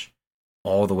match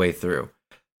all the way through.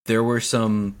 There were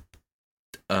some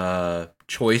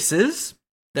choices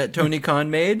that Tony Khan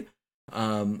made.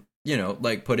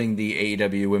 Like putting the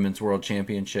AEW Women's World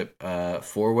Championship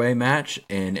 4-way match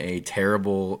in a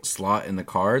terrible slot in the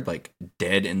card, like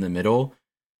dead in the middle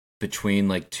between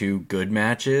like two good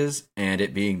matches, and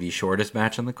it being the shortest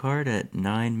match on the card at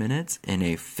 9 minutes in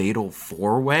a fatal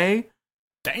 4-way.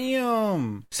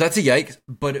 Damn. So that's a yikes,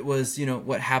 but it was,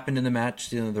 what happened in the match,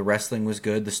 the wrestling was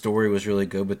good, the story was really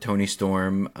good with Toni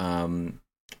Storm, or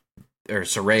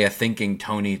Saraya thinking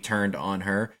Tony turned on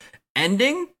her.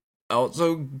 Ending,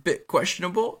 also a bit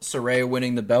questionable. Saraya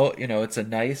winning the belt, it's a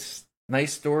nice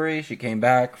story. She came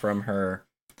back from her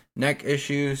neck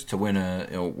issues to win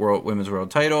a women's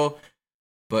world title,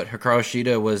 but Hikaru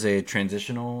Shida was a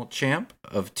transitional champ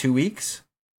of 2 weeks.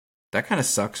 That kind of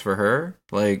sucks for her.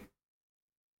 Like,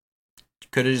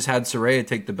 could have just had Saraya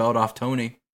take the belt off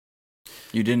Tony.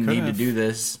 You didn't need to do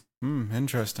this.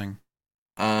 Interesting.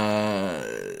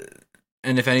 And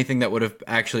if anything, that would have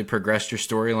actually progressed your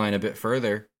storyline a bit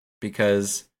further,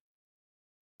 because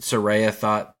Saraya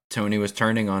thought Tony was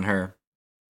turning on her.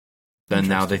 Then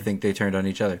now they think they turned on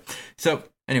each other. So,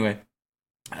 anyway.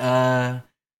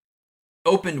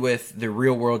 Opened with the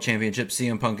Real World Championship,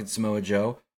 CM Punk and Samoa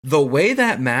Joe. The way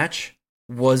that match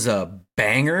was a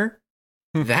banger,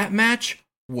 that match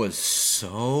was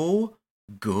so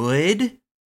good.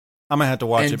 I'm going to have to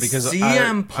watch it because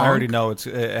CM Punk, I already know it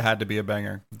had to be a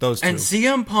banger. Those two. And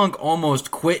CM Punk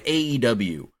almost quit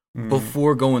AEW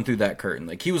before going through that curtain.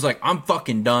 Like, he was like, I'm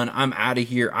fucking done. I'm out of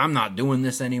here. I'm not doing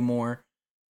this anymore.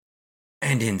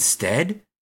 And instead,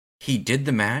 he did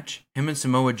the match. Him and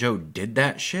Samoa Joe did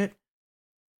that shit.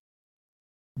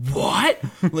 What?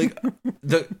 Like,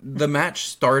 the match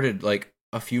started like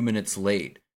a few minutes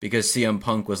late because CM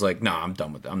Punk was like, nah, I'm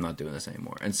done with it. I'm not doing this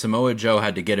anymore. And Samoa Joe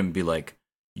had to get him to be like,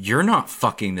 you're not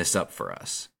fucking this up for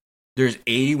us. There's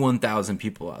 81,000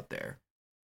 people out there.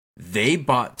 They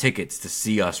bought tickets to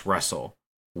see us wrestle.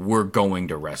 We're going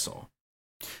to wrestle.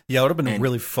 Yeah, it would have been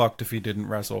really fucked if he didn't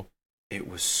wrestle. It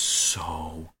was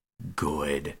so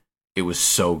good. It was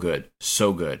so good.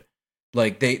 So good.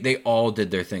 Like, they all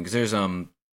did their thing. 'Cause there's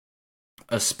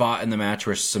a spot in the match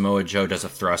where Samoa Joe does a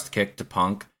thrust kick to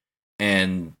Punk.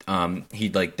 And he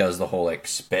like does the whole like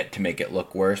spit to make it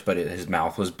look worse, but his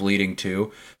mouth was bleeding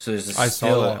too. So there's a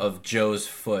still of Joe's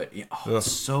foot. Oh,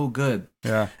 it's so good.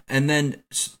 Yeah. And then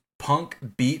Punk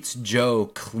beats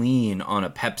Joe clean on a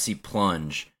Pepsi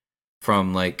plunge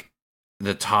from like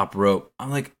the top rope. I'm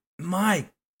like, my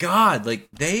God, like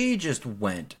they just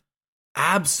went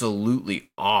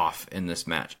absolutely off in this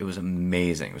match. It was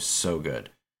amazing. It was so good.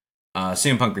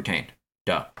 CM Punk retained.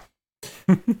 Duh.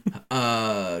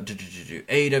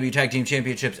 AEW Tag Team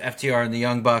Championships, FTR and the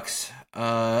Young Bucks.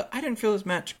 I didn't feel this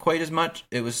match quite as much.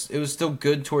 It was still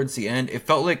good towards the end. It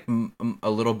felt like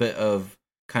a little bit of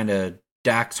kind of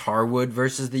Dax Harwood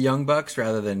versus the Young Bucks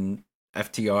rather than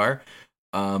FTR.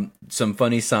 Some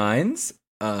funny signs.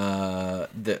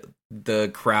 The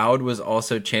crowd was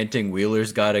also chanting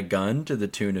 "Wheeler's got a gun" to the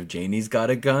tune of "Janie's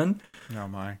got a gun." Oh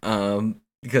my.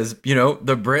 Because,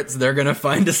 the Brits, they're going to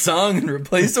find a song and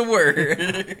replace a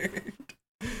word.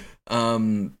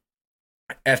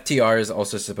 FTR is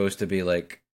also supposed to be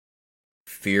like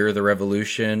Fear the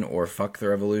Revolution or Fuck the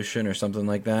Revolution or something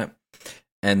like that.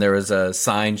 And there was a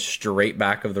sign straight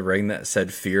back of the ring that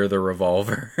said Fear the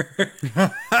Revolver.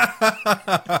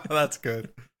 That's good.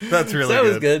 That's really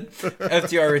so good. That was good.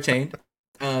 FTR retained.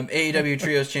 AEW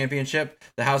Trios Championship,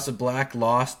 the House of Black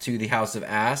lost to the House of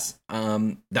Ass.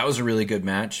 That was a really good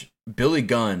match. Billy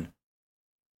Gunn.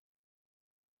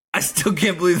 I still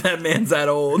can't believe that man's that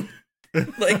old.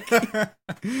 Like,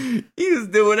 he was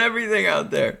doing everything out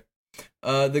there.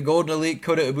 The Golden Elite,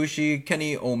 Kota Ibushi,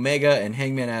 Kenny Omega, and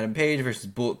Hangman Adam Page versus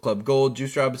Bullet Club Gold,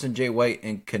 Juice Robinson, Jay White,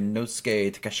 and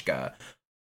Konosuke Takeshita.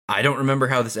 I don't remember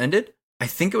how this ended. I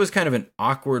think it was kind of an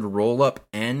awkward roll-up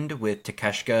end with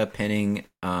Takeshita pinning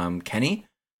Kenny,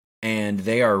 and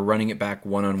they are running it back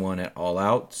one-on-one at All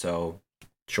Out, so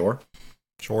sure.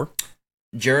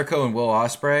 Jericho and Will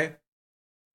Ospreay.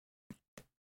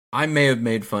 I may have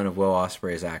made fun of Will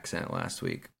Ospreay's accent last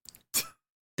week.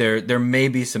 There may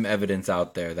be some evidence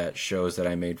out there that shows that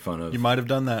I made fun of. You might have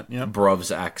done that, yeah.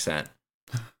 Bruv's accent.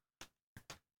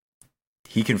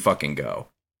 He can fucking go.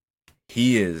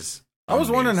 He is. I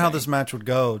was wondering how this match would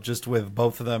go just with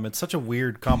both of them. It's such a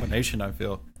weird combination, I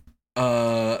feel.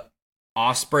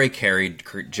 Ospreay carried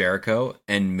Jericho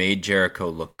and made Jericho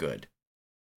look good.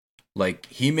 Like,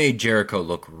 he made Jericho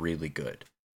look really good.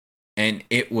 And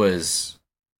it was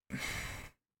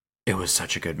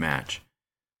such a good match.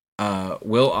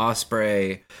 Will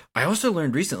Ospreay. I also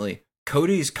learned recently,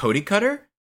 Cody's Cody Cutter,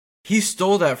 he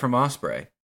stole that from Ospreay.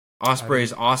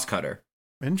 Ospreay's Os Cutter.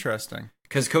 Interesting.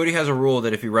 Because Cody has a rule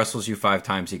that if he wrestles you 5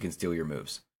 times, he can steal your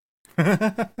moves.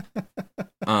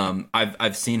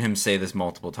 I've seen him say this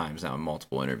multiple times now in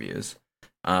multiple interviews.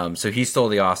 So he stole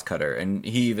the Os Cutter, and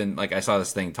he even, like, I saw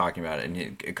this thing talking about it,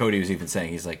 and Cody was even saying,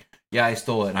 he's like, yeah, I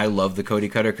stole it, and I love the Cody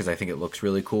Cutter because I think it looks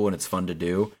really cool and it's fun to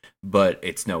do, but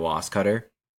it's no Os Cutter.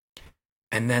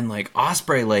 And then, like,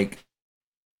 Ospreay, like,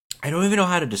 I don't even know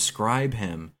how to describe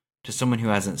him to someone who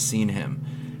hasn't seen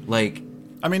him. Like,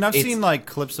 I mean, I've seen, like,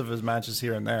 clips of his matches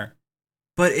here and there.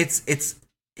 But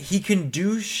he can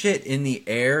do shit in the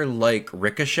air like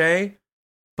Ricochet,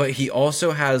 but he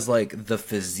also has like the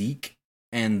physique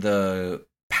and the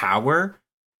power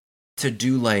to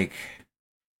do like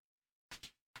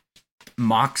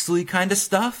Moxley kind of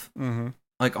stuff,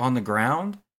 like on the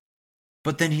ground.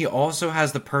 But then he also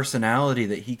has the personality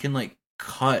that he can like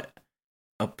cut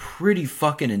a pretty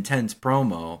fucking intense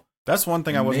promo. That's one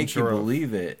thing I wasn't sure make you of.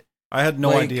 believe it. I had no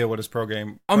Like, idea what his pro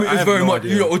game. I mean, it's very much,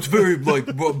 idea. you know, it's very like,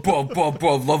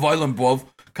 bruv, Love Island, bruv,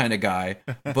 kind of guy.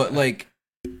 But like,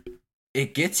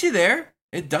 it gets you there.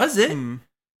 It does it.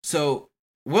 So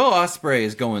Will Ospreay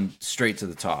is going straight to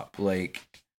the top. Like,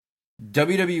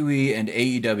 WWE and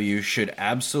AEW should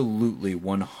absolutely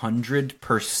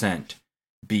 100%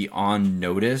 be on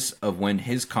notice of when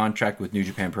his contract with New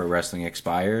Japan Pro Wrestling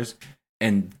expires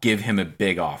and give him a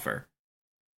big offer.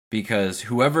 Because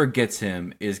whoever gets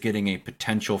him is getting a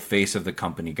potential face of the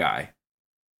company guy.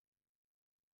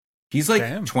 He's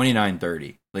like 29,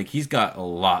 30. Like, he's got a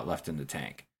lot left in the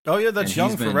tank. Oh, yeah, that's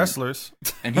young for wrestlers.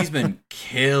 And he's been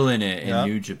killing it in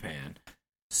New Japan.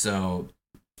 So,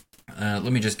 let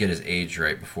me just get his age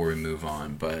right before we move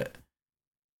on. But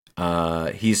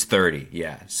he's 30,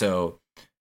 yeah. So,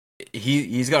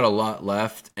 he's got a lot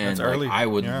left. And like, I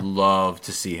would love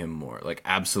to see him more. Like,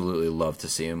 absolutely love to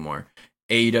see him more.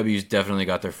 AEW's definitely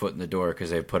got their foot in the door because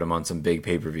they've put him on some big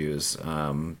pay-per-views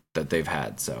that they've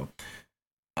had. So,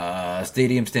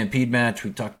 Stadium Stampede match, we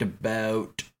talked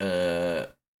about.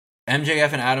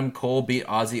 MJF and Adam Cole beat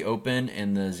Aussie Open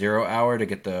in the 0 hour to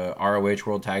get the ROH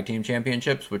World Tag Team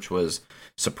Championships, which was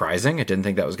surprising. I didn't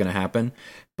think that was going to happen.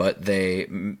 But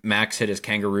Max hit his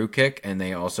kangaroo kick, and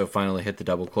they also finally hit the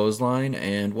double clothesline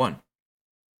and won.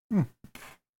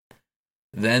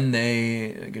 Then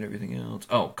they get everything else.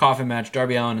 Oh, coffin match,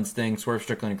 Darby Allin and Sting, Swerve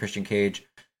Strickland and Christian Cage.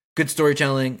 Good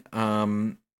storytelling.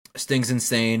 Sting's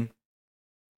insane.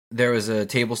 There was a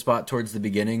table spot towards the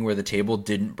beginning where the table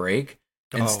didn't break.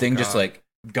 And Sting just like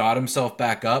got himself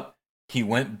back up. He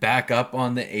went back up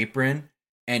on the apron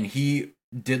and he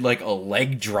did like a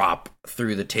leg drop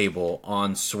through the table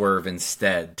on Swerve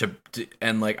instead.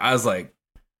 And like, I was like,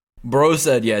 bro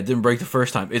said, yeah, it didn't break the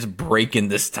first time. It's breaking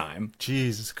this time.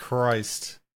 Jesus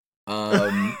Christ.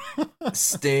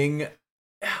 Sting,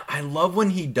 I love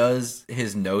when he does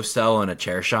his no sell on a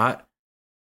chair shot.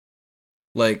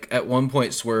 Like at one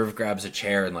point, Swerve grabs a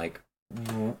chair and like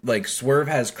Swerve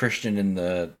has Christian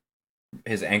in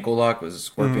his ankle lock, was a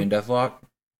Scorpion Death Lock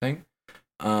thing.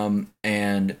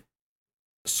 And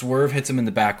Swerve hits him in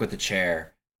the back with the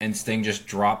chair, and Sting just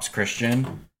drops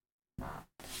Christian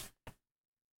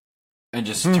and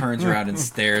just turns around and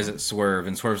stares at Swerve,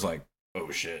 and Swerve's like,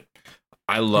 "Oh shit!"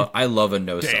 I love a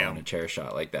no sell on a chair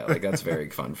shot like that. Like that's very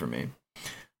fun for me.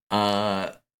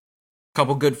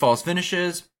 Couple good false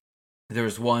finishes. There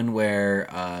was one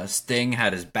where Sting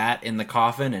had his bat in the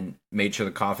coffin and made sure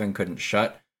the coffin couldn't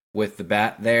shut with the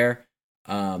bat there.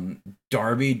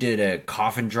 Darby did a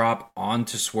coffin drop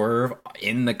onto Swerve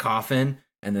in the coffin,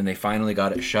 and then they finally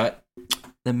got it shut.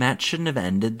 The match shouldn't have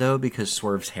ended, though, because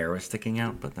Swerve's hair was sticking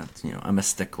out, but that's, I'm a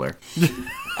stickler.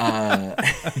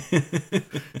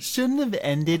 Shouldn't have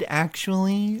ended,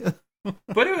 actually.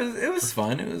 But it was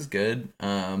fun. It was good.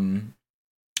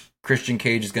 Christian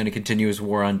Cage is going to continue his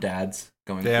war on dads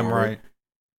going forward. Damn right.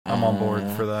 I'm on board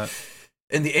for that.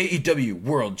 In the AEW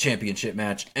World Championship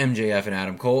match, MJF and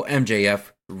Adam Cole.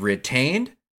 MJF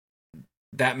retained.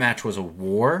 That match was a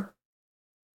war.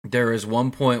 There was one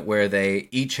point where they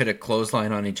each hit a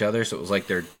clothesline on each other, so it was like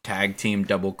their tag team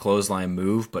double clothesline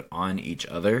move, but on each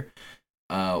other,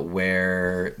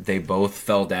 where they both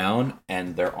fell down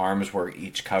and their arms were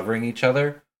each covering each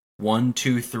other. 1,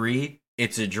 2, 3.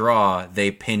 It's a draw.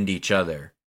 They pinned each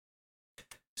other.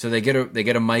 So they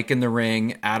get a mic in the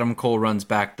ring. Adam Cole runs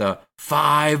back the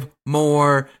 5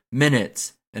 more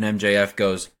minutes. And MJF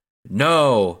goes,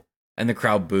 no. And the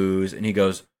crowd boos. And he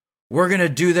goes, we're going to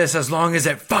do this as long as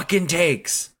it fucking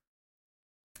takes.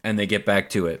 And they get back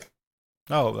to it.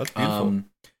 Oh, that's beautiful.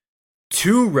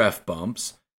 2 ref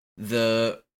bumps.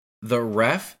 The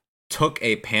ref took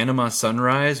a Panama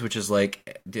Sunrise, which is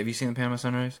like, have you seen the Panama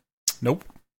Sunrise? Nope.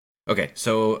 Okay,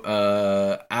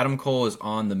 so Adam Cole is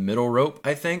on the middle rope,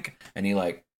 I think, and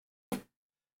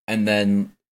and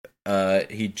then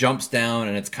he jumps down,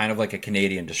 and it's kind of like a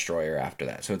Canadian Destroyer after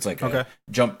that. So it's like a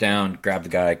jump down, grab the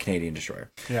guy, Canadian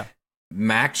Destroyer. Yeah.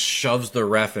 Max shoves the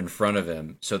ref in front of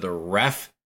him, so the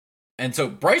ref, and so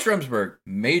Bryce Remsburg,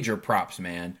 major props,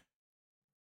 man,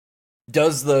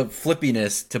 does the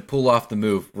flippiness to pull off the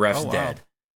move. Ref's dead.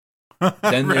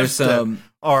 Then there's some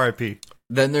R.I.P.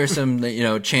 Then there's some,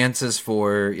 chances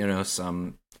for,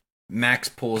 some Max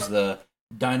pulls the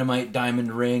dynamite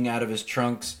diamond ring out of his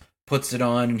trunks, puts it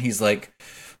on, and he's like,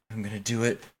 I'm gonna do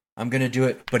it. I'm gonna do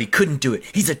it. But he couldn't do it.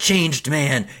 He's a changed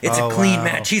man. It's a clean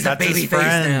match. He's a baby face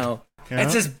now.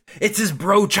 Yeah. It's his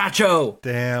bro Chacho.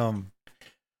 Damn.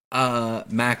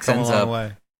 Max ends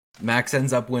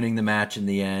up winning the match in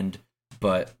the end,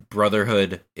 but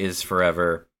brotherhood is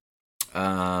forever.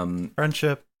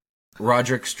 Friendship.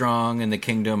 Roderick Strong and the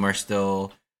Kingdom are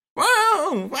still,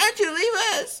 whoa, why'd you leave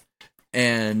us?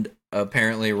 And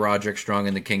apparently Roderick Strong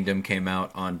and the Kingdom came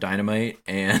out on Dynamite,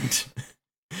 and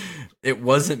it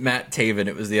wasn't Matt Taven,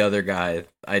 it was the other guy.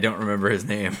 I don't remember his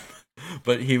name,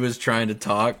 but he was trying to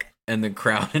talk, and the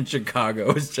crowd in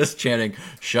Chicago was just chanting,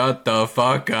 shut the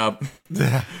fuck up.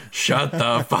 Shut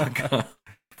the fuck up,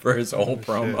 for his whole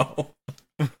promo.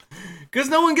 Because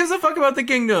no one gives a fuck about the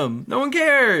Kingdom. No one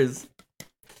cares.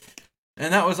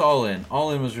 And that was All In.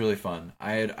 All In was really fun.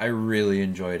 I really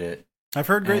enjoyed it. I've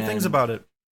heard great things about it.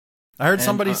 I heard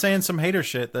somebody saying some hater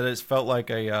shit that it felt like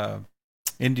a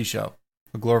indie show,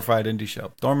 a glorified indie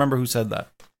show. Don't remember who said that.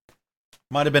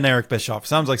 Might have been Eric Bischoff.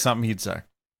 Sounds like something he'd say.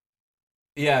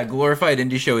 Yeah, glorified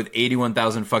indie show with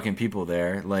 81,000 fucking people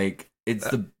there. Like, it's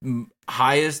the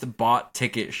highest bought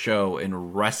ticket show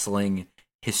in wrestling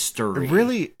history.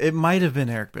 Really, it might have been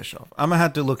Eric Bischoff. I'm gonna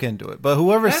have to look into it. But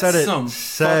whoever said it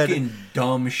said fucking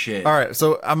dumb shit. All right,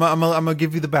 so I'm gonna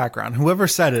give you the background. Whoever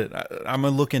said it, I'm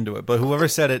gonna look into it. But whoever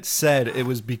said it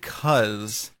was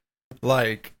because,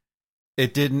 like,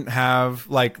 it didn't have,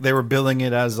 like, they were billing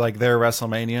it as like their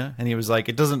WrestleMania, and he was like,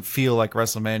 it doesn't feel like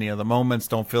WrestleMania. The moments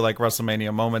don't feel like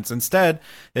WrestleMania moments. Instead,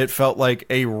 it felt like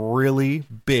a really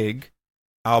big,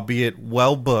 albeit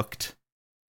well booked,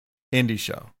 indie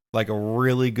show. Like a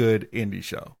really good indie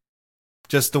show.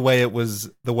 Just the way it was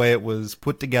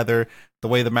put together, the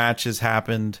way the matches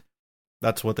happened.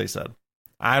 That's what they said.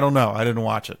 I don't know. I didn't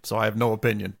watch it, so I have no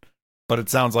opinion. But it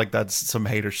sounds like that's some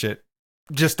hater shit.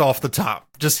 Just off the top.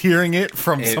 Just hearing it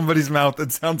from somebody's mouth,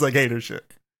 it sounds like hater shit.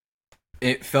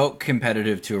 It felt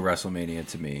competitive to a WrestleMania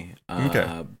to me.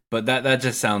 Okay. But that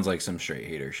just sounds like some straight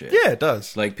hater shit. Yeah, it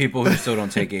does. Like, people who still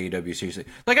don't take AEW seriously.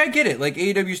 Like, I get it. Like,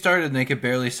 AEW started and they could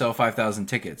barely sell 5,000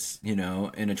 tickets, in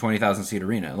a 20,000 seat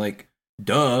arena. Like,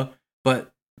 duh.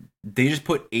 But they just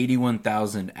put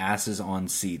 81,000 asses on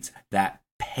seats that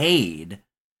paid.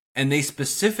 And they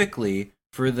specifically,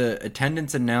 for the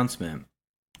attendance announcement,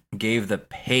 gave the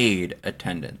paid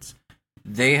attendance.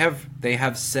 They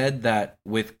have said that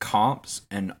with comps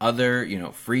and other,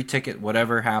 free ticket,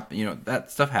 whatever happened, that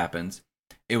stuff happens.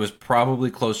 It was probably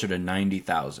closer to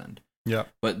 90,000. Yeah.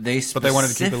 But they wanted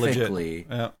to keep it legit.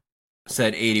 Yeah.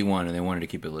 Said 81, and they wanted to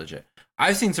keep it legit.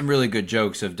 I've seen some really good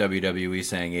jokes of WWE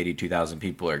saying 82,000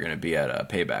 people are going to be at a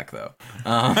Payback, though.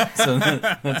 So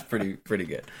that's pretty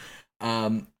good.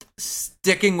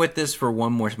 Sticking with this for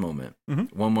one more moment,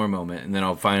 and then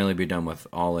I'll finally be done with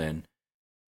All In.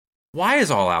 Why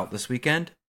is All Out this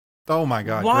weekend? Oh my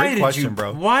god! Great question,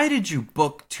 bro. Why did you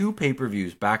book 2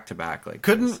 pay-per-views back to back like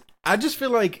this? I just feel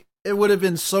like it would have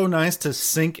been so nice to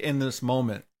sink in this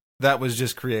moment that was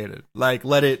just created. Like,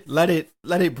 let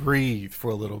it breathe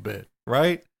for a little bit,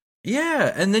 right?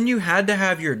 Yeah, and then you had to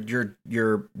have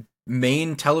your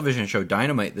main television show,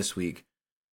 Dynamite, this week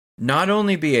not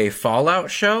only be a Fallout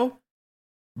show,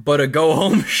 but a go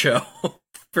home show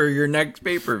for your next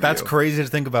pay-per-view. That's crazy to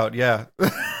think about. Yeah.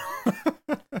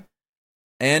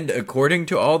 And according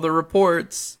to all the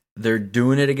reports, they're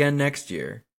doing it again next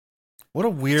year. What a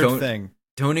weird thing.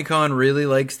 Tony Khan really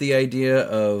likes the idea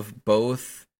of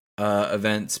both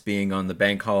events being on the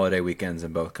bank holiday weekends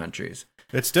in both countries.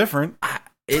 It's different.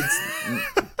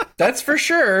 That's for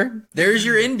sure. There's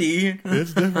your indie.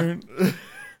 It's different.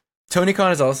 Tony Khan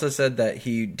has also said that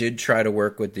he did try to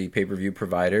work with the pay-per-view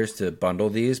providers to bundle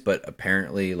these, but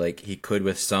apparently, like, he could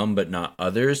with some, but not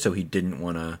others, so he didn't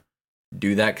want to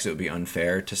do that because it would be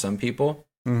unfair to some people.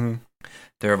 Mm-hmm.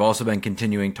 There have also been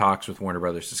continuing talks with Warner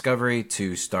Brothers Discovery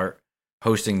to start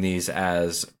hosting these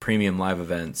as premium live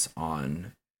events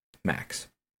on Max.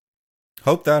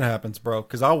 Hope that happens, bro,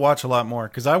 because I'll watch a lot more.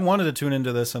 Because I wanted to tune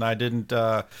into this, and I didn't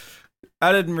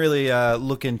really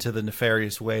look into the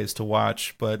nefarious ways to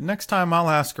watch, but next time I'll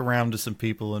ask around to some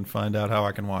people and find out how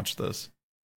I can watch this.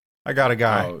 I got a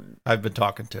guy I've been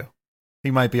talking to. He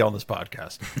might be on this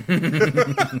podcast.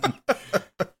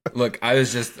 Look, I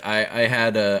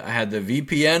had the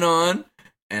VPN on,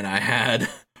 and I had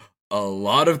a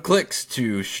lot of clicks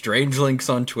to strange links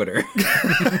on Twitter.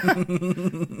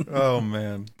 Oh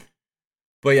man.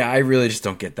 But yeah, I really just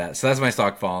don't get that. So that's my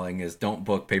stock falling, is don't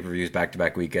book pay-per-views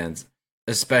back-to-back weekends.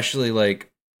 Especially,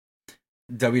 like,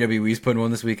 WWE's putting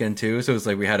one this weekend too. So it's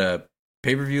like we had a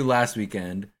pay-per-view last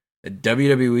weekend. a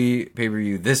WWE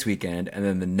pay-per-view this weekend, and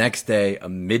then the next day a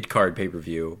mid-card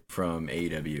pay-per-view from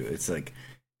AEW. It's like,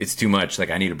 it's too much.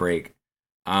 Like, I need a break.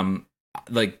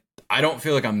 Like, I don't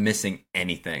feel like I'm missing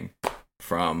anything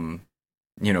from,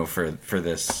 for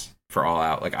this, for All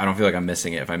Out. Like, I don't feel like I'm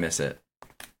missing it if I miss it.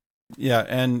 Yeah,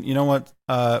 and you know what?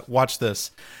 Watch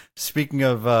this. Speaking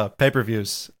of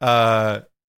pay-per-views,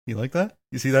 you like that?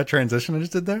 You see that transition I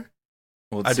just did there?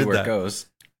 Well, let's see where it goes.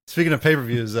 Speaking of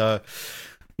pay-per-views,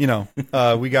 we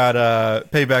got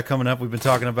Payback coming up. We've been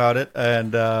talking about it,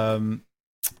 and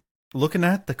looking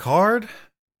at the card,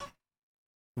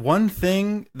 one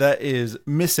thing that is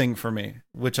missing for me,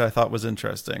 which I thought was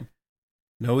interesting,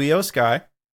 no Io Sky,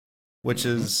 which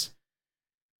is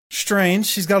strange.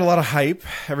 She's got a lot of hype.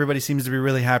 Everybody seems to be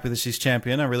really happy that she's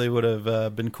champion. I really would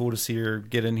have been cool to see her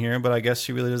get in here, but I guess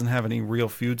she really doesn't have any real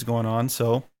feuds going on,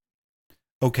 so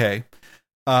okay.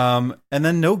 And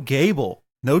then no Gable.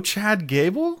 No Chad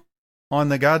Gable on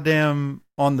the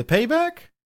Payback?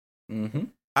 Mm-hmm.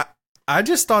 I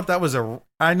just thought that was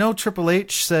I know Triple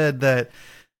H said that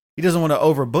he doesn't want to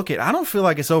overbook it. I don't feel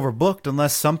like it's overbooked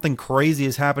unless something crazy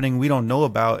is happening we don't know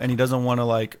about, and he doesn't want to,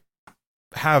 like,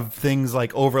 have things,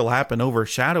 like, overlap and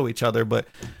overshadow each other, but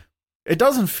it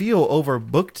doesn't feel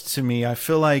overbooked to me. I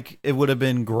feel like it would have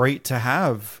been great to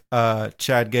have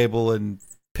Chad Gable and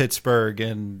Pittsburgh,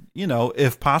 and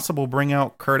if possible, bring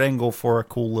out Kurt Angle for a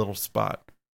cool little spot.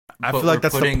 I feel like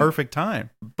that's the perfect time.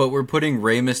 But we're putting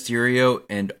Rey Mysterio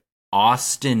and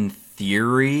Austin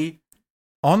Theory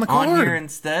on the card here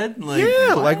instead. Like,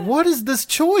 yeah, what is this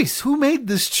choice? Who made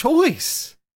this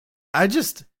choice? I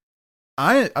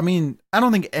mean, I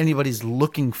don't think anybody's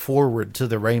looking forward to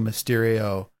the Rey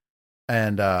Mysterio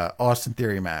and Austin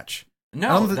Theory match.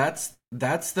 No, that's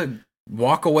the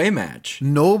walk away match.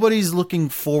 Nobody's looking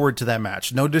forward to that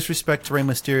match. No disrespect to Rey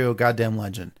Mysterio, goddamn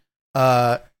legend.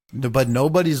 But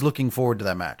nobody's looking forward to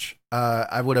that match.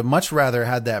 I would have much rather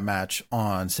had that match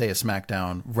on, say, a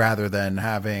SmackDown rather than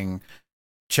having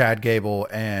Chad Gable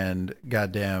and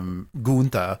goddamn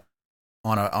Gunther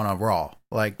on a Raw.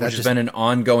 Like, that's just been an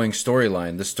ongoing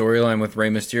storyline. The storyline with Rey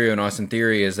Mysterio and Austin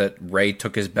Theory is that Rey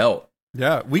took his belt.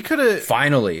 Yeah, we could have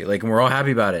finally, like, and we're all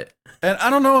happy about it. And I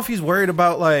don't know if he's worried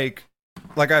about, like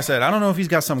I said, I don't know if he's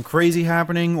got some crazy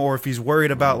happening or if he's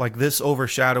worried about, like, this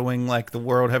overshadowing, like, the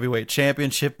World Heavyweight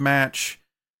Championship match.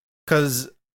 Because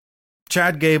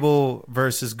Chad Gable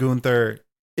versus Gunther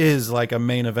is, like, a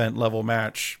main event level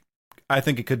match. I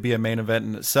think it could be a main event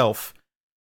in itself.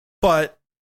 But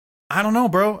I don't know,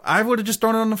 bro. I would have just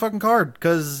thrown it on the fucking card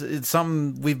because it's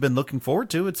something we've been looking forward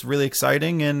to. It's really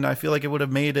exciting, and I feel like it would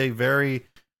have made a very...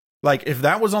 Like, if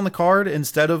that was on the card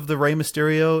instead of the Rey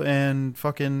Mysterio and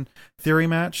fucking Theory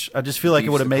match, I just feel like it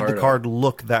would have made the card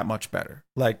look that much better.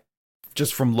 Like,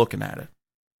 just from looking at it.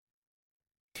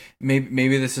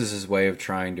 Maybe this is his way of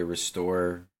trying to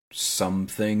restore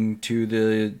something to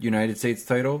the United States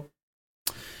title.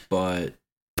 But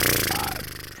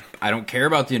I don't care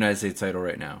about the United States title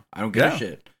right now. I don't give a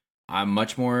shit. I'm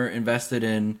much more invested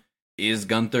in, is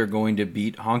Gunther going to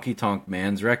beat Honky Tonk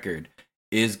Man's record?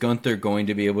 Is Gunther going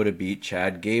to be able to beat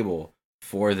Chad Gable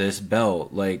for this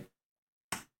belt? Like,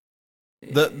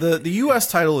 the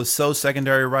US title is so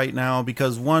secondary right now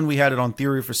because, one, we had it on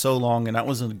Theory for so long and that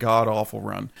was a god awful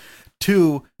run.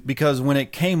 Two, because when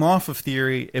it came off of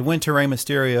Theory, it went to Rey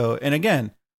Mysterio, and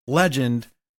again, legend.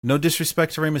 No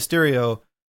disrespect to Rey Mysterio,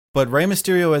 but Rey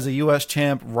Mysterio as a US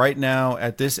champ right now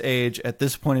at this age, at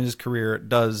this point in his career,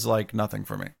 does, like, nothing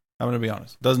for me. I'm gonna be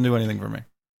honest, doesn't do anything for me.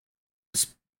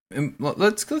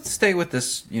 Let's stay with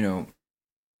this,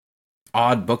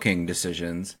 odd booking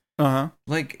decisions.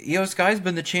 Like, Io Sky's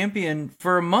been the champion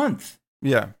for a month.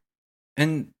 Yeah,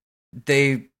 and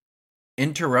they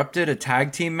interrupted a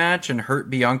tag team match and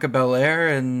hurt Bianca Belair,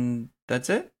 and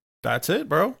that's it. That's it,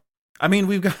 bro. I mean,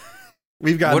 we've got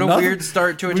what a weird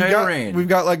start to a title reign. We've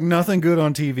got, like, nothing good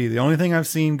on TV. The only thing I've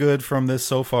seen good from this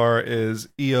so far is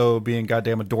Io being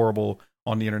goddamn adorable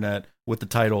on the internet with the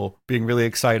title, being really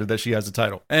excited that she has the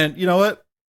title. And you know what?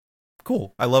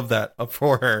 Cool. I love that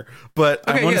for her. But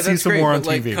I want to see some more on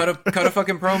TV. Cut a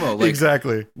fucking promo. Like,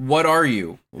 exactly. What are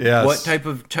you? Yes. What type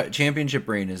of championship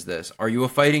reign is this? Are you a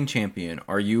fighting champion?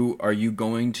 Are you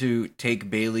going to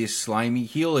take Bayley's slimy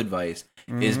heel advice?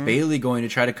 Mm-hmm. Is Bayley going to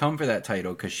try to come for that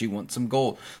title because she wants some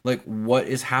gold? Like, what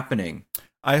is happening?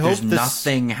 There's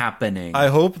nothing happening. I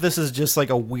hope this is just like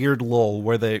a weird lull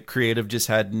where the creative just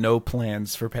had no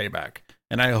plans for Payback.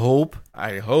 And I hope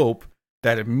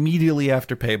that immediately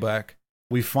after Payback,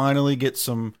 we finally get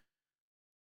some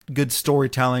good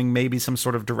storytelling, maybe some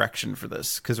sort of direction for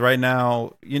this. Because right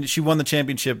now, she won the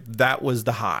championship. That was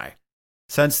the high.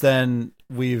 Since then,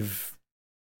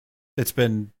 it's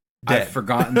been dead. I've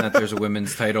forgotten that there's a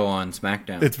women's title on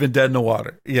SmackDown. It's been dead in the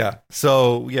water. Yeah.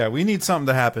 So yeah, we need something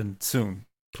to happen soon,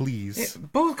 please.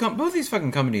 Both these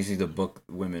fucking companies need to book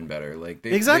women better. Like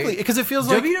Exactly, because it feels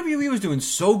like WWE was doing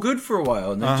so good for a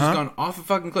while, and they've just gone off a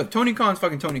fucking cliff. Tony Khan's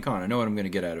fucking Tony Khan. I know what I'm gonna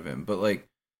get out of him, but like,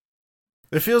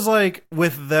 it feels like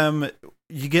with them,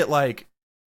 you get like,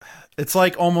 it's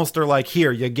like almost they're like,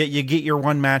 here, you get your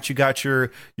one match, you got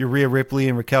your Rhea Ripley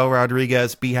and Raquel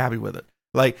Rodriguez, be happy with it.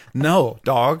 Like, no,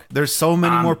 dog, there's so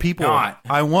many more people. Not.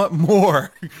 I want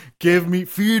more.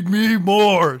 Feed me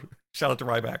more. Shout out to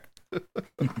Ryback.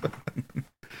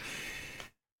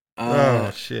 Oh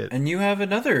shit! And you have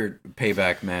another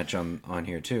payback match on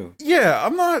here too. Yeah,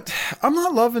 I'm not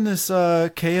loving this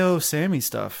KO Sammy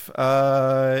stuff.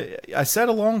 I said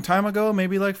a long time ago,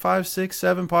 maybe like 5, 6,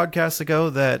 7 podcasts ago,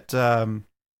 that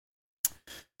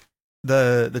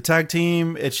the tag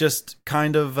team, it's just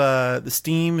kind of the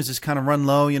steam is just kind of run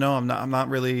low. You know, I'm not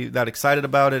really that excited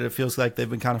about it. It feels like they've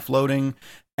been kind of floating,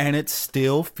 and it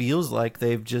still feels like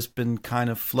they've just been kind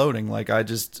of floating. Like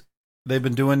they've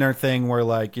been doing their thing where,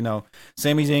 like, you know,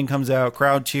 Sami Zayn comes out,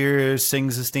 crowd cheers,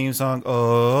 sings his theme song.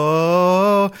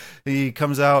 Oh, he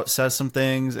comes out, says some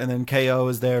things, and then KO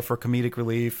is there for comedic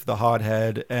relief, the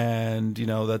hothead, and you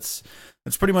know that's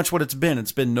pretty much what it's been.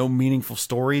 It's been no meaningful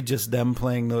story, just them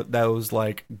playing those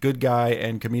like good guy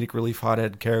and comedic relief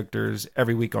hothead characters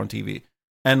every week on TV,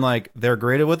 and like they're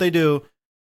great at what they do,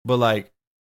 but like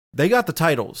they got the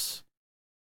titles,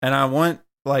 and I want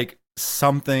like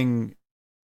something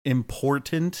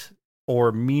important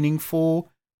or meaningful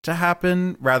to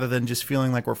happen rather than just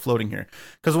feeling like we're floating here.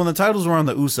 Because when the titles were on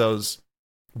the Usos,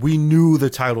 we knew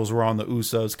the titles were on the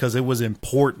Usos because it was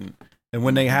important. And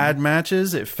when they had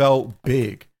matches, it felt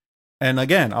big. And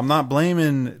again, I'm not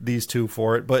blaming these two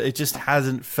for it, but it just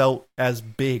hasn't felt as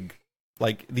big.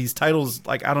 Like these titles,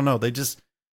 like, I don't know,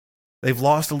 they've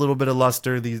lost a little bit of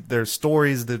luster. Their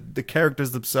stories, the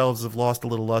characters themselves have lost a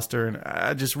little luster, and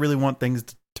I just really want things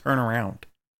to turn around.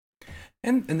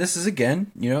 And this is,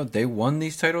 again, you know, they won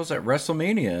these titles at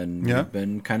WrestleMania, and we've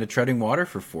been kind of treading water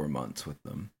for 4 months with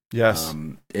them. Yes.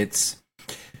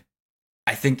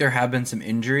 I think there have been some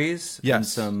injuries and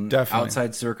some definitely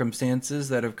outside circumstances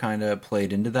that have kind of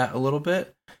played into that a little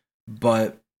bit,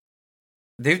 but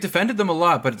they've defended them a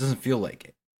lot, but it doesn't feel like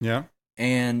it. Yeah.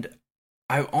 And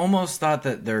I almost thought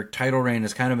that their title reign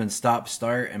has kind of been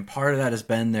stop-start, and part of that has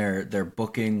been their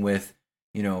booking with,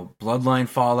 you know, Bloodline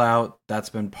fallout. That's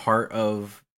been part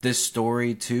of this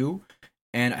story too.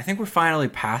 And I think we're finally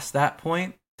past that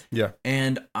point. Yeah.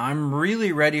 And I'm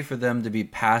really ready for them to be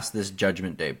past this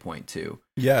Judgment Day point too.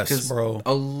 Yes, bro.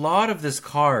 A lot of this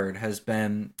card has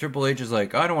been Triple H is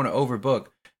like, I don't want to overbook.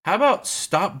 How about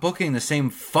stop booking the same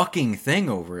fucking thing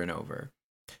over and over?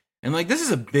 And like, this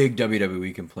is a big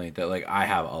WWE complaint that like I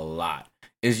have a lot,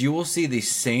 is you will see the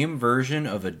same version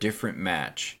of a different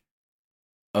match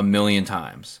a million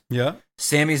times. Yeah.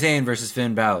 Sami Zayn versus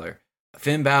Finn Balor.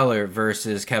 Finn Balor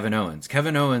versus Kevin Owens.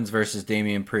 Kevin Owens versus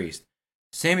Damian Priest.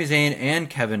 Sami Zayn and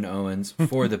Kevin Owens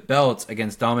for the belts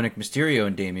against Dominic Mysterio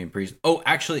and Damian Priest. Oh,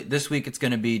 actually, this week it's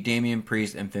going to be Damian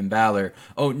Priest and Finn Balor.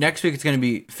 Oh, next week it's going to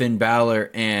be Finn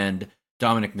Balor and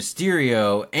Dominic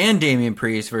Mysterio and Damian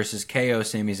Priest versus KO,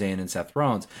 Sami Zayn, and Seth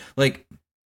Rollins. Like,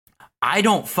 I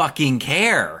don't fucking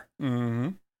care.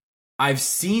 Mm-hmm. I've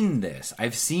seen this.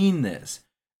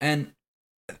 And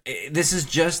this is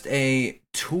just a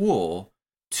tool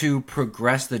to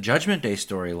progress the Judgment Day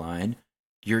storyline.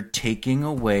 You're taking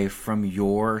away from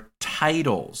your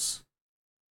titles.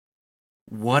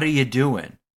 What are you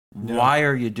doing? Yeah. Why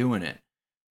are you doing it?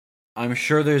 I'm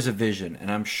sure there's a vision,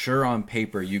 and I'm sure on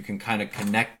paper you can kind of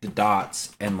connect the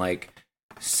dots and like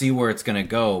see where it's going to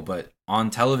go, but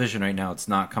on television right now it's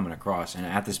not coming across, and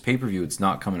at this pay-per-view it's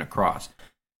not coming across.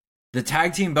 The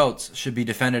tag team belts should be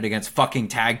defended against fucking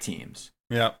tag teams.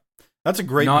 Yeah. That's a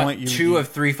great Not point. Not two of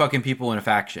three fucking people in a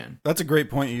faction. That's a great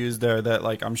point you used there, that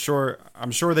like I'm sure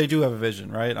they do have a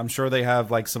vision, right? I'm sure they have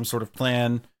like some sort of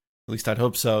plan. At least I'd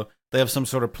hope so. They have some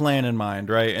sort of plan in mind,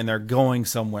 right? And they're going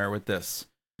somewhere with this.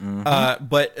 Mm-hmm.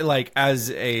 But like as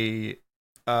a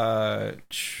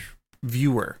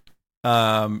viewer,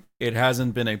 it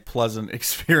hasn't been a pleasant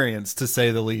experience, to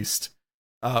say the least.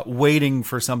 Waiting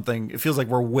for something. It feels like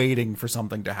we're waiting for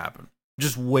something to happen.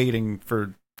 Just waiting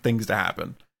for things to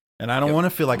happen. And I don't want to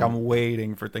feel like I'm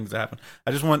waiting for things to happen.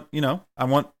 I just want, you know, I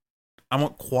want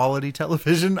quality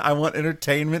television. I want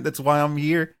entertainment. That's why I'm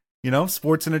here. You know,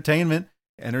 sports entertainment.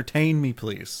 Entertain me,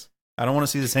 please. I don't want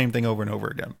to see the same thing over and over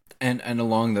again. And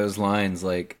along those lines,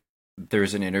 like,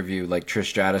 there's an interview, like Trish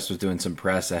Stratus was doing some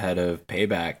press ahead of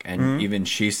Payback, and even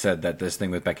she said that this thing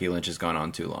with Becky Lynch has gone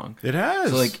on too long. It has.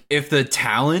 So, like, if the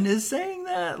talent is saying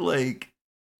that? Like,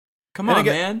 come And on,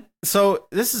 again- man. So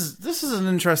this is an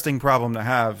interesting problem to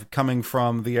have coming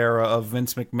from the era of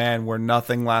Vince McMahon where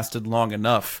nothing lasted long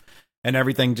enough and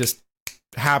everything just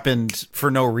happened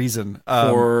for no reason.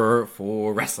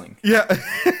 For wrestling. Yeah,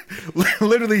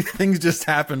 literally things just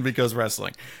happen because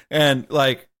wrestling. And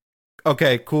like,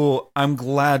 okay, cool. I'm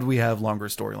glad we have longer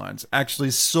storylines. Actually,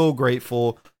 so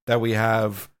grateful that we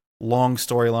have long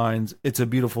storylines. It's a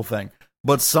beautiful thing.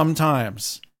 But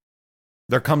sometimes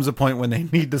there comes a point when they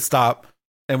need to stop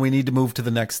and we need to move to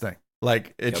the next thing.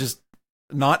 Like, it just,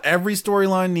 not every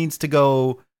storyline needs to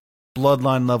go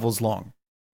bloodline levels long.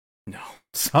 No.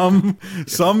 Some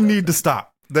need to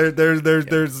stop.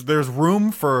 There's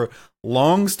room for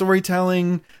long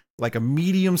storytelling, like a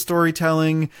medium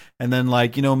storytelling, and then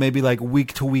like, you know, maybe like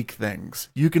week to week things.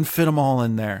 You can fit them all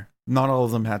in there. Not all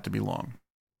of them have to be long.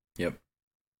 Yep.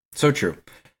 So true.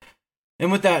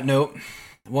 And with that note,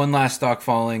 one last stock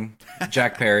falling.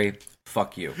 Jack Perry,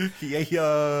 fuck you.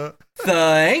 Yeah.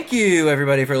 Thank you,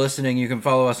 everybody, for listening. You can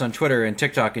follow us on Twitter and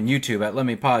TikTok and YouTube at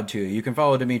LemmyPod2. You can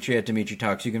follow Dimitri at Dimitri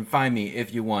Talks. You can find me,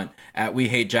 if you want, at We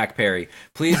Hate Jack Perry.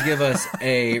 Please give us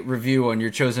a review on your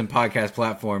chosen podcast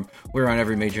platform. We're on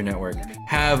every major network.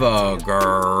 Have a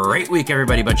great week,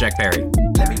 everybody, but Jack Perry.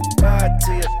 Let me pod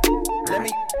to you. Let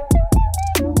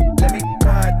me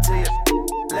pod to you.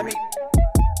 Let me